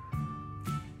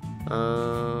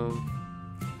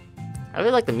 I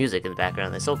really like the music in the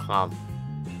background. It's so calm.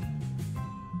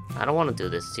 I don't want to do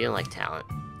this. You don't like talent.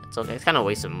 It's okay. It's kind of a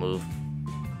waste of a move.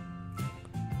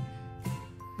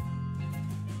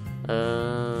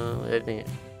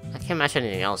 I can't match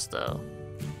anything else though.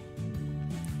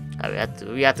 Right,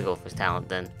 we have to go for talent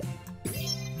then.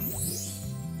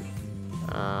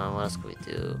 What else can we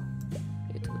do?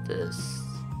 We do this.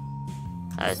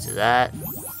 Alright, let's do that.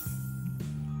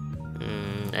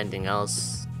 Anything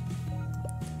else?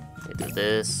 We do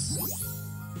this.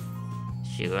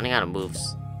 Shoot, we're running out of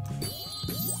moves.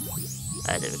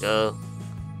 Alright, there we go.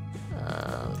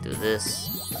 Do this.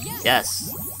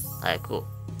 Yes! Alright, cool.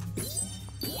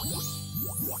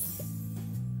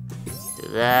 Do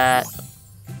that.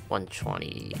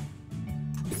 120.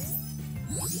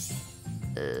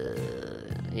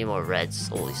 Need more reds.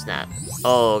 Holy snap.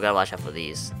 Oh, gotta watch out for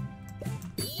these.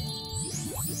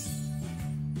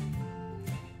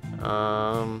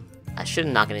 I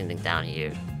shouldn't knock anything down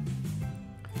here.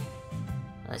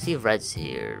 I see reds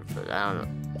here, but I don't know.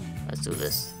 Let's do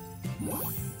this.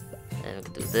 And we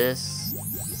can do this.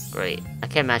 Great. I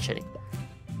can't match any.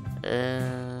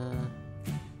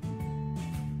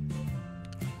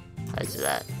 Let's do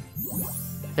that.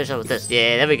 Finish up with this.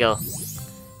 Yeah, there we go.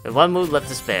 With one move left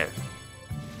to spare.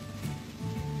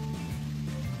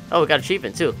 Oh, we got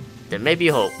achievement too. There may be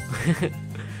hope.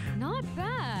 Not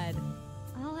bad.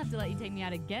 I'll have to let you take me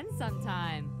out again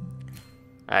sometime.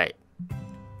 Alright.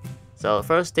 So, the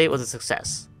first date was a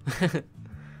success.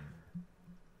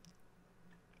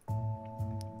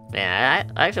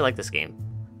 Man, I actually like this game.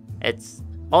 It's,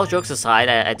 all jokes aside,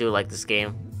 I do like this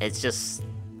game. It's just,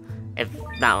 if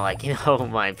not like, you know,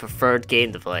 my preferred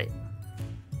game to play.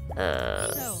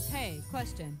 So, hey,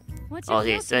 question. What's your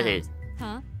geez, belt geez.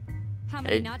 count? Huh? How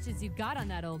many notches you got on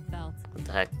that old belt? What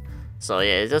the heck? So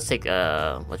yeah, it does take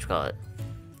what you call it?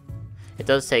 It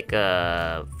does take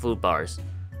food bars.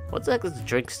 What the heck does the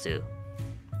drinks do?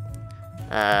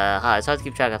 It's hard to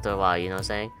keep track after a while. You know what I'm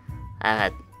saying?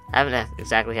 I haven't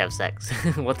exactly had sex.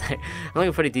 What the heck? I'm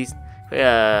looking pretty decent.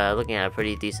 Looking at a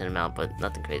pretty decent amount, but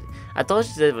nothing crazy. I thought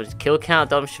she said was kill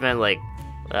count. I thought she meant like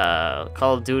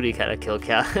Call of Duty kind of kill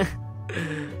count.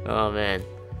 Oh man.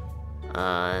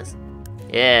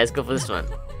 Yeah, let's go for this one.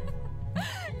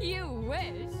 You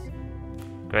wish.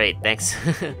 Great, thanks.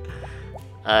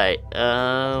 Alright,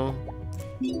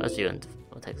 let's do it.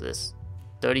 What text this?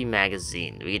 30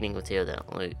 magazine. Reading material that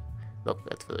only look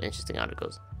at for interesting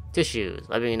articles. Tissues.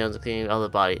 Wiping your nose and cleaning all the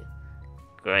body.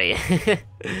 Great.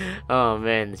 Oh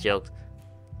man, the jokes.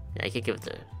 Yeah, I can't give it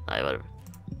to her. Alright, whatever.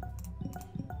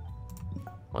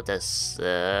 What does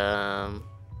alright,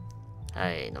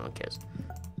 no one cares.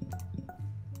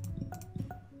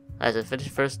 Alright, so finish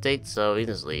first date, so we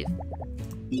can just leave.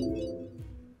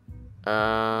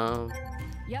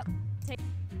 Yep.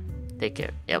 Take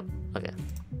care. Yep. Okay.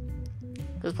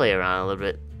 Let's play around a little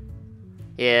bit.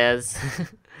 Yes.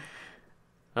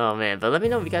 Oh man, but let me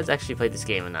know if you guys actually played this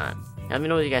game or not. Let me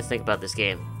know what you guys think about this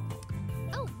game.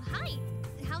 Oh, hi.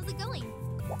 How's it going?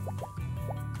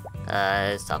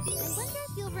 Let's talk. I wonder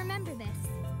if you'll remember this.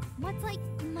 What's like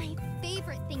my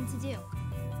favorite thing to do?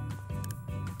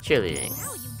 Cheerleading.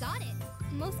 Wow, you got it.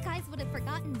 Most guys would have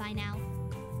forgotten by now.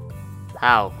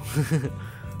 How?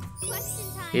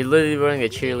 Question time. You're literally wearing a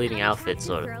cheerleading outfit,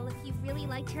 sort of. Girl, if you really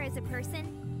liked her as a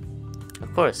person.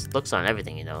 Of course, looks on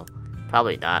everything, you know.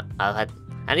 Probably not.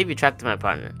 I need to be attracted to my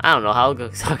partner. I don't know how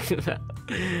I'm talking about.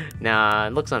 Nah,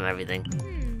 looks on everything.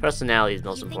 Personality is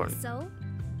most You think important. so?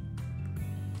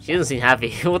 She doesn't seem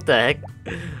happy. What the heck?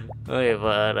 Okay,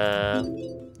 but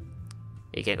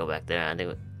you can't go back there. I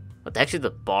think. What the heck is the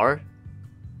bar?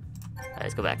 Alright,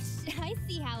 let's go back. I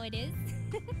see how it is.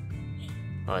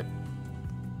 What?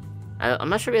 I'm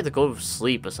not sure we have to go to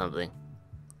sleep or something.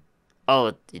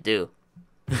 Oh, you do.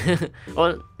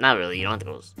 Well, not really. You don't have to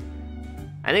go.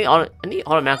 I think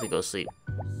automatically go to sleep.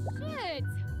 Shit!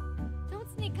 Don't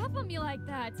sneak up on me like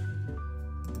that.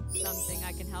 Something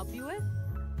I can help you with?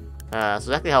 So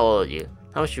exactly how old are you?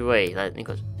 How much you weigh? I think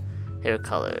hair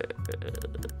color.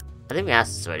 I think we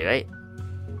asked this already, right?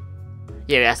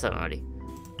 Yeah, we asked that already.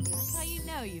 That's how you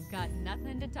know you've got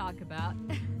nothing to talk about.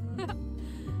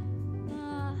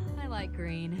 I like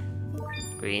green.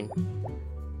 Green.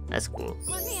 That's cool.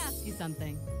 Let me ask you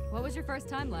something. What was your first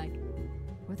time like?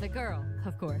 With a girl,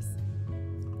 of course.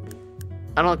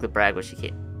 I don't like to brag, but she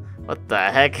came. What the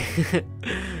heck?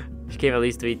 She came at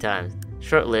least 3 times.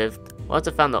 Short-lived. Once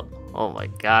I found the. Oh my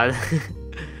god.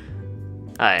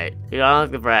 Alright, you know, I don't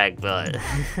like to brag, but.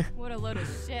 What a load of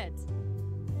shit.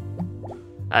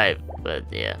 Alright, but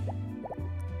yeah.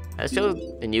 Let's show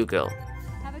the new girl.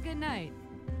 Have a good night.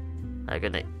 Alright,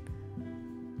 good night.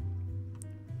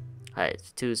 Alright,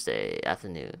 it's Tuesday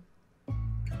afternoon.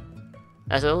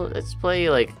 Alright, so let's play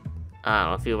like, I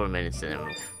don't know, a few more minutes and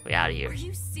then we're out of here. Are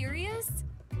you serious?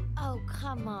 Oh,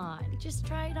 come on. Just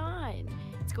try it on.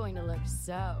 It's going to look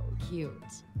so cute.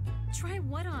 Try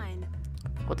what on?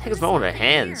 What the heck is wrong with her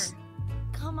hands?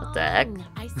 Come on. What the heck?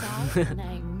 I saw it and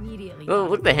I immediately Oh,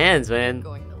 look at the hands, man.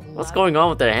 What's going on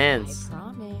with their hands? I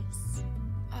promise.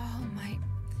 Oh my.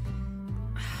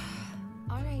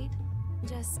 All right.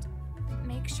 Just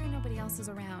make sure nobody else is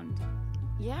around.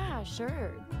 Yeah,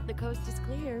 sure. The coast is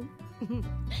clear.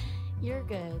 You're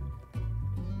good.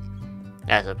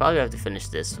 Yeah, so I probably have to finish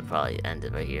this and probably end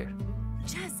it right here.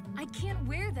 Jess, I can't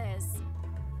wear this.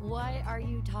 What are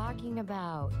you talking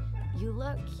about? You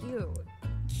look cute.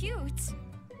 Cute?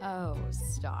 Oh,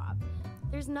 stop.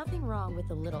 There's nothing wrong with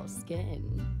a little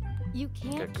skin. You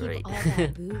can't You're keep great. all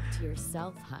that boob to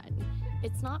yourself, hun.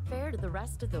 It's not fair to the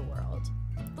rest of the world.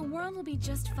 The world will be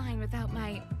just fine without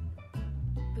my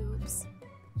boobs.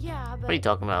 Yeah, but What are you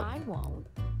talking about? I won't.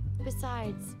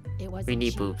 Besides, it wasn't We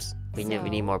need cheap, boobs. We need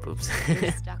so more boobs.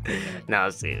 you're stuck with it. No,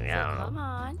 I'm kidding. So I don't come know.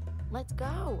 on, let's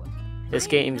This I am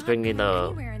game's not bringing going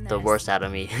anywhere in the this. worst out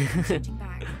of me. Changing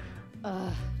back.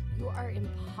 You are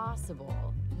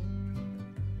impossible.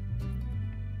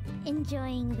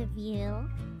 Enjoying the view?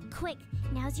 Quick,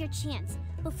 now's your chance.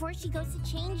 Before she goes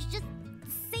to change, just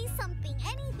say something,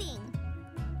 anything.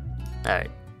 Alright.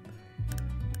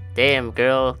 Damn,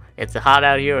 girl. It's hot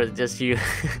out here or is it just you?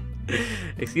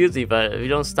 Excuse me, but if I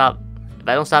don't stop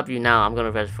you now, I'm gonna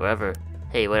regret it forever.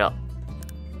 Hey, wait up.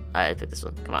 Alright, pick this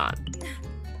one. Come on.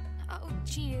 Oh,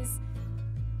 jeez.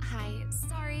 Hi,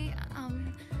 sorry.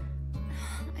 I'm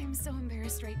so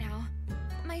embarrassed right now.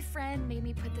 My friend made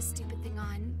me put this stupid thing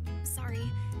on. Sorry.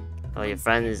 Oh, your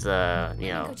friend is, you Go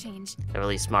know, change. a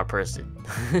really smart person.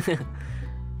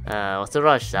 What's the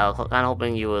rush? I was kind of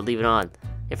hoping you would leave it on.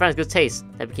 Your friend's good taste.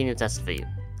 That bikini was tested for you.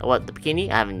 Oh, what? The bikini?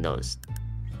 I haven't noticed.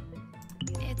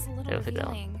 It's a little Yeah, pick that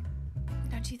one. revealing.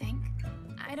 Don't you think?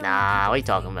 I don't Nah, want what are you people to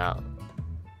talking about? think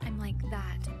I'm like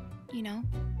that, you know?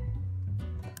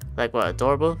 Like what?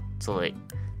 Adorable? So like,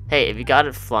 hey, if you got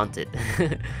it, flaunt it.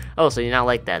 Oh, so you're not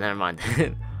like that. Never mind.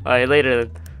 Alright, later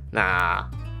then. Nah.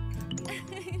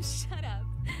 Shut up.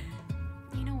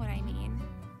 You know what I mean.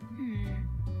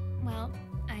 Well,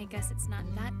 I guess it's not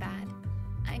that bad.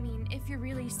 I mean, if you're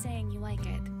really saying you like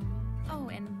it. Oh,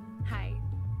 and hi.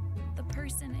 The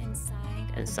person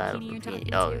inside Inside of the bikini of you're the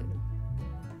bikini. talking Oh.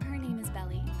 to, her name is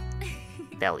Belly.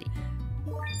 Belly.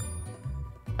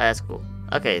 That's cool.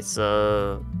 Okay,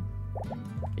 so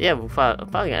yeah, we're probably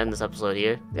gonna end this episode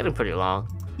here. It's getting pretty long.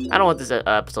 I don't want this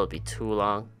episode to be too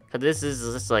long, cause this is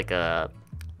just like a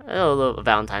little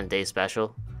Valentine's Day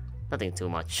special. Nothing too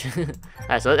much.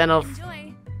 Alright, so let's end off.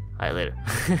 Enjoy. Alright,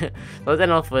 later. Let's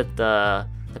end off with the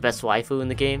best waifu in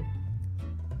the game,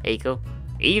 Eiko.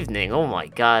 Evening. Oh my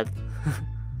god.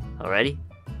 Already?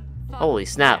 Fuck Holy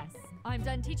snap. yes. I'm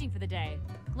done teaching for the day.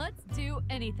 Let's do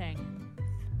anything.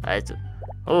 Alright.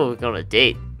 Oh, we're going on a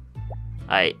date.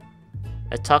 Alright.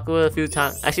 I talked with her a few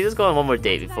times. Actually, let's go on one more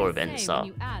date What did before I we end say this when off.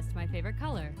 you asked my favorite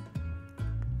color?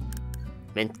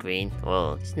 Mint green.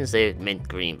 Well, she didn't say mint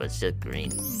green, but it's just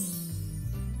green.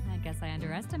 I guess I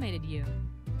underestimated you.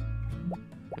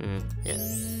 Yeah.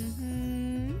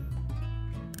 Mm-hmm.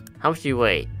 How much do you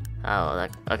weigh? Oh,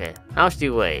 that, okay. How much do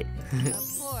you weigh?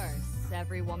 Of course,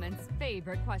 every woman's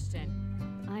favorite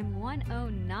question. I'm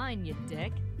 109, you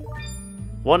dick.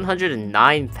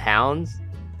 109 pounds?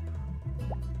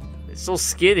 It's so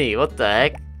skinny. What the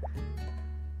heck?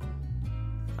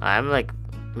 I'm like,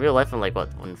 in real life, I'm like, what,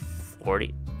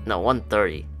 140? No,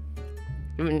 130.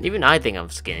 Even I think I'm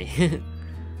skinny.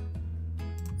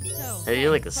 So,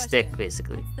 You're like a question. stick,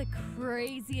 basically. What's the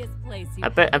craziest place you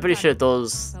I'm pretty sure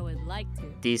those I would like to.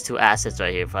 these two assets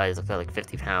right here probably look like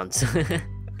 50 pounds.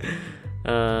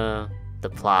 The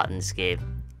plot in this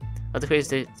game. What's the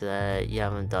craziest place that you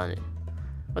haven't done it?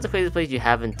 What's the craziest place you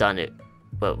haven't done it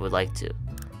but would like to?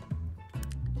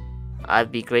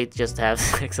 I'd be great just to have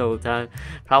sex all the time.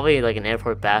 Probably like an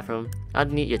airport bathroom.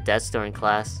 I'd need your desk during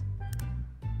class.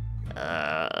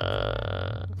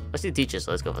 Let's do teachers,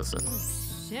 so let's go for this one.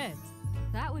 Shit,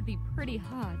 that would be pretty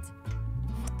hot.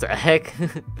 What the heck?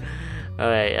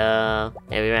 Alright, yeah,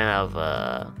 we ran out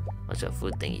of bunch of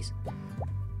food thingies.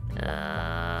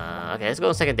 Okay, let's go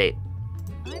on second date.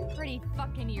 I'm pretty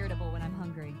fucking irritable when I'm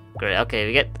hungry. Great,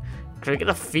 okay, we're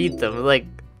gonna feed them, like,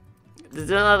 they're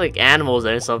not like animals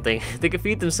or something. They can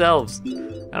feed themselves.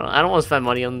 I don't want to spend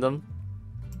money on them.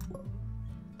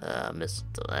 That's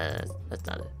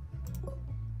not it.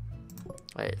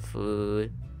 Alright,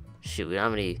 food. Shoot, we don't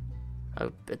have any. I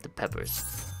bet the peppers.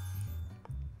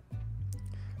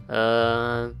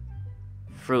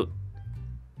 Fruit.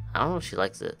 I don't know if she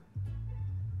likes it.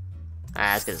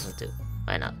 Alright, let's get this one too.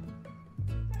 Why not?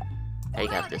 Hey, you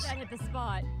can have this. That hit the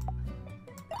spot.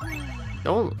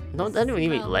 No, anyone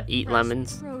even eat Fresh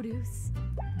lemons. Produce.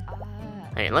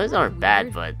 I mean, lemons aren't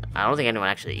bad, weird. but I don't think anyone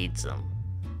actually eats them.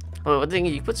 Oh, one thing,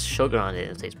 you put sugar on it,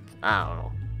 it tastes, I don't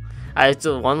know. Alright,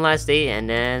 so one last date, and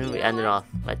then we end it off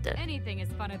right there. Anything is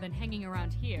funner than hanging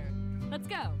around here. Let's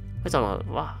go. What are you talking about?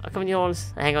 Wow, how come you don't want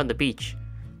to hang out on the beach?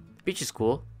 The beach is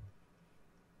cool.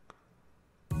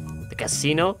 The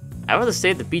casino? I'd rather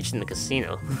stay at the beach than the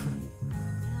casino.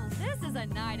 Now this is a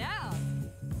night out.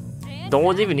 Stand No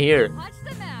one's back even here. and Watch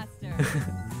the master.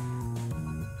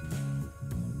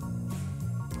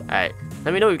 Alright,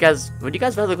 let me know if you guys, would you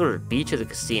guys rather go to the beach or the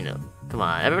casino? Come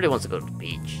on, everybody wants to go to the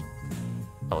beach.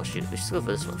 Oh shoot, we should go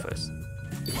for this one first.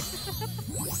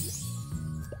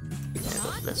 Yeah,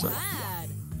 go for this one. Bad.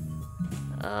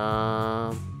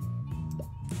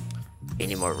 We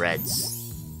need more reds.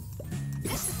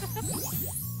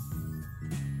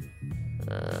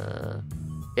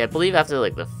 Yeah, I believe after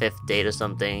like the 5th date or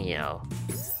something, you know,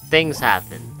 things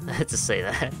happen. I had to say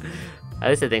that. At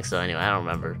least I think so anyway, I don't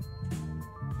remember.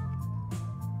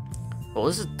 Oh,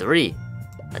 this is 3,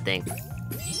 I think.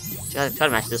 Try to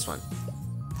match this one.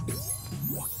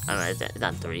 I don't know, it's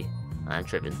not 3. I'm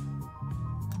tripping.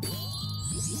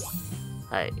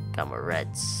 Alright, got more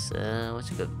reds. What's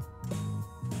good?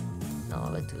 No,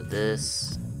 let's do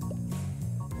this.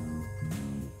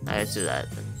 Alright, let's do that.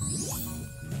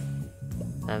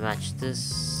 I match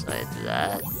this. Alright, do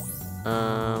that.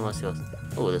 Let's see what.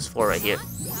 Oh, there's 4 right here.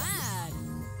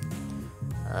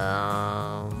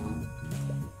 I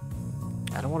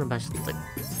don't want to match like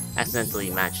accidentally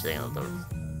match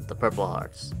the purple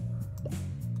hearts.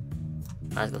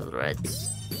 Let's go to the reds.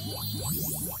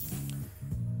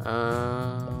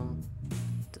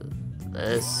 Do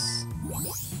this,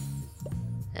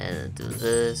 and then do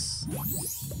this,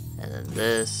 and then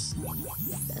this,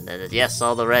 and then yes,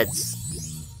 all the reds.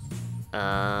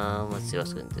 Let's see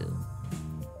what's gonna do.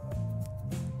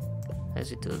 I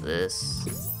should do this.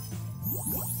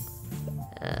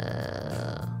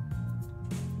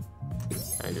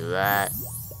 I do that.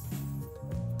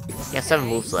 You got 7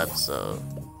 moves left, so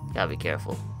gotta be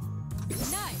careful.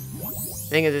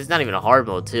 Thing is, it's not even a hard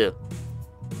mode too.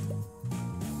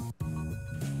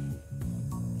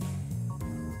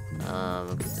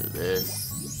 We can do this.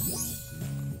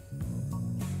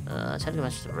 Try to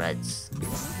match the reds.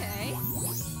 Okay.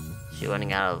 She's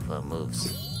running out of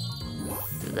moves.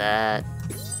 Do that.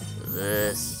 Do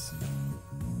this.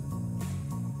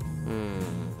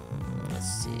 Let's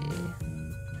see.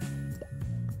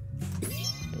 Okay,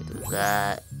 do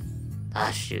that.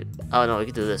 Ah, shoot. Oh no, we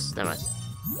can do this. Never mind.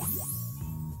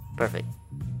 Perfect.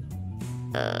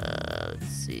 Let's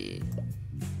see.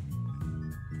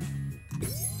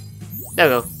 There we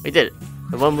go. We did it.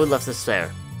 The 1 move left to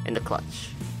spare in the clutch.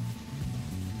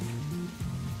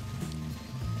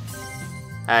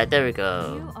 Alright, there we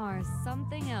go. You are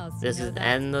something else. This is the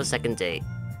end of the 2nd date.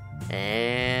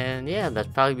 And yeah, that's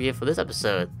probably be it for this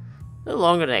episode. A little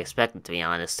longer than I expected, to be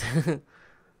honest.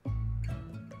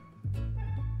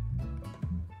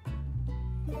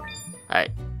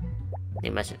 Alright.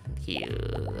 You mentioned here.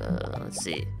 Let's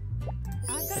see.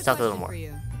 Let's talk a little more. For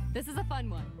you. This is a fun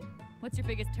one. What's your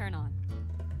biggest turn on?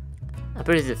 I'm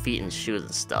pretty into feet and shoes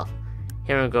and stuff.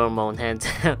 Hearing a girl moan hands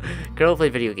down. Girl play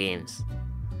video games.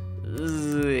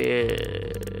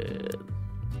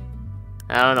 I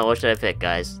don't know, what should I pick,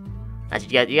 guys?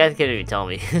 Actually, you guys can't even tell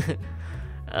me.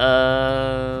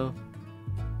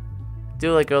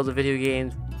 Do like girls with video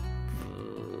games?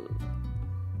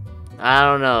 I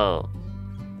don't know.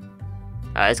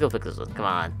 Alright, let's go pick this one. Come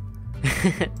on.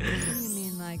 You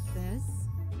mean like this?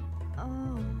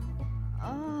 Oh.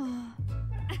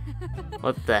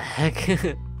 What the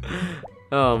heck?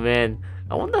 Oh man.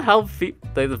 I wonder how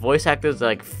the voice actors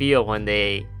like feel when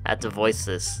they have to voice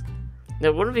this.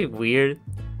 Now, wouldn't it be weird?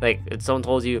 Like, if someone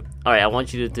told you, alright, I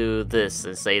want you to do this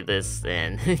and say this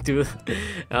and do...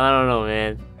 I don't know,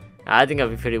 man. I think I'd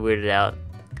be pretty weirded out.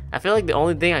 I feel like the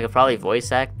only thing I could probably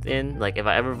voice act in, like, if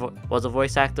I ever was a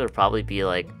voice actor, would probably be,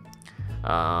 like,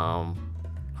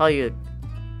 probably,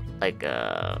 like,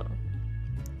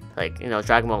 you know,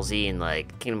 Dragon Ball Z and,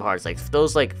 like, Kingdom Hearts, like,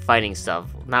 those, like, fighting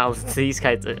stuff. Not these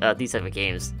type of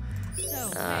games. So,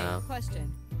 hey,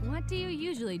 question. What do you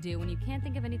usually do when you can't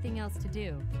think of anything else to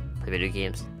do? Play video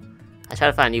games. I try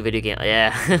to find a new video game.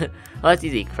 Yeah. Well, that's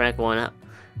easy. Crank one up.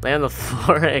 Lay on the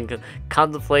floor and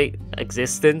contemplate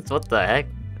existence. What the heck?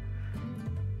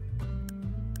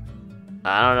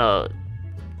 I don't know.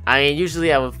 I mean,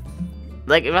 usually I would...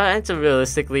 Like, if I answer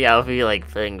realistically, I would be, like,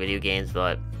 playing video games,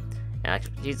 but... Yeah,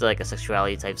 she's, like, a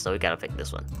sexuality type, so we gotta pick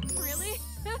this one. Really?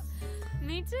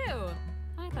 Me too.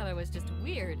 I thought it was just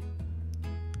weird.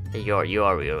 You are weird.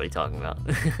 What are you talking about?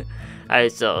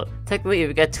 Alright, so technically if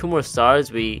we get 2 more stars,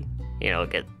 we, you know,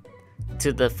 get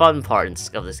to the fun parts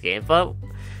of this game, but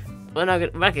we're not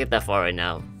gonna get that far right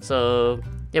now. So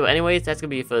yeah, but anyways, that's gonna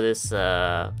be it for this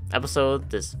episode,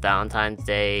 this Valentine's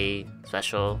Day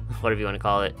special, whatever you want to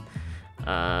call it.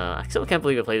 I still can't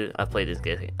believe I played this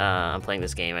game. I'm playing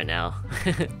this game right now.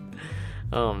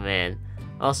 Oh man.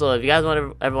 Also, if you guys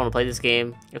ever want to play this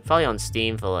game, it's probably on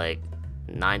Steam for like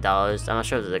 $9. I'm not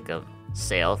sure if there's like a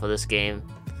sale for this game.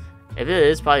 If it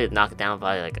is, probably knock it down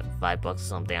probably like $5 or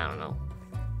something. I don't know.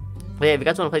 But yeah, if you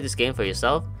guys want to play this game for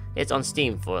yourself, it's on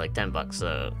Steam for like $10.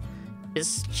 So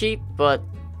it's cheap, but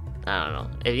I don't know.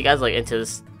 If you guys like into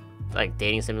this like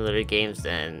dating simulator games,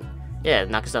 then yeah,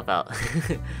 knock yourself out.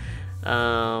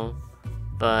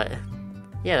 But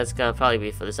yeah, that's gonna probably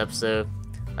be for this episode.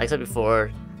 Like I said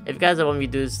before, if you guys want me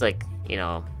to do this like, you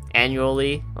know,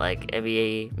 annually, like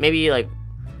maybe like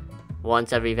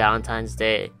once every Valentine's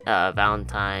Day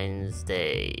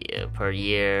per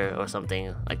year or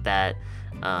something like that.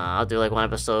 I'll do like 1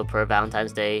 episode per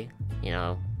Valentine's Day, you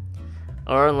know.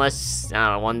 or unless, I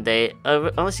don't know, one day,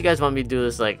 unless you guys want me to do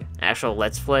this like actual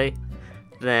let's play,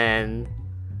 then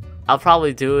I'll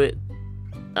probably do it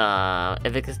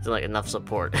if it gets like enough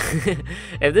support.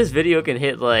 If this video can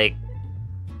hit like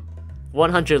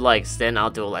 100 likes, then I'll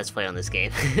do a let's play on this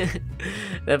game.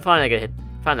 They're probably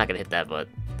not gonna hit that, but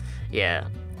yeah,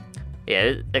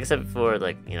 except for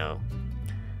like, you know,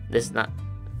 this is not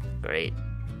great.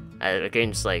 The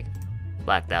game just like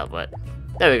blacked out, but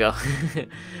there we go.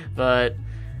 But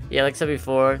yeah, like I said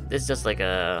before, this is just like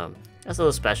that's a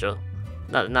little special,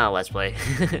 not a let's play.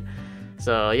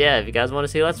 So yeah, if you guys want to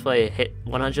see let's play, hit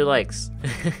 100 likes.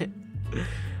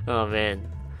 Oh man.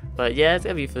 But yeah, it's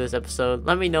gonna be for this episode.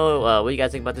 Let me know what you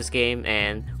guys think about this game,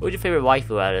 and who's your favorite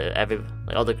waifu out of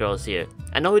all the girls here.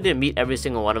 I know we didn't meet every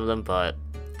single one of them, but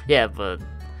yeah, but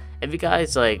if you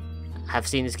guys like have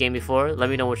seen this game before, let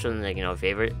me know which one, like, you know,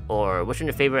 favorite, or which one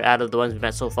your favorite out of the ones we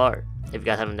met so far, if you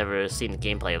guys haven't never seen the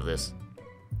gameplay of this.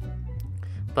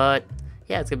 But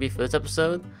yeah, it's gonna be for this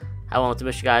episode. I want to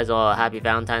wish you guys all a happy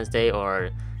Valentine's Day, or,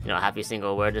 you know, happy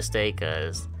single awareness day,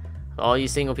 because all you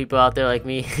single people out there like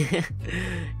me,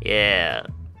 yeah,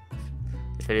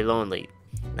 it's pretty lonely.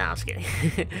 Nah, I'm just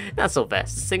kidding. Not so bad.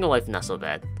 Single life, not so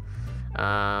bad.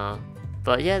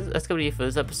 But yeah, that's gonna be it for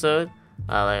this episode.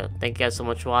 Thank you guys so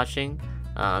much for watching.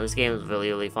 This game is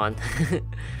really fun.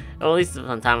 Or at least a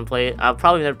fun time to play it. I'll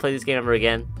probably never play this game ever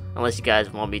again, unless you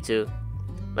guys want me to.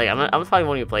 Like, I'm probably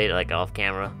won't even play it like off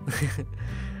camera.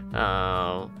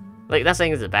 Like, not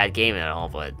saying it's a bad game at all,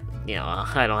 but you know,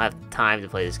 I don't have time to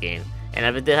play this game. And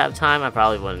if I did have time, I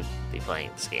probably wouldn't be playing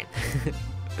this game.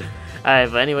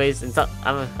 Alright, but anyways,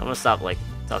 I'm gonna stop like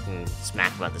talking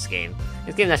smack about this game.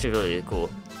 This game's actually really cool.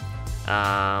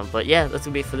 But yeah, that's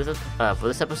gonna be for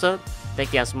this episode.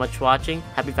 Thank you guys so much for watching.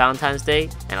 Happy Valentine's Day,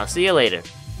 and I'll see you later.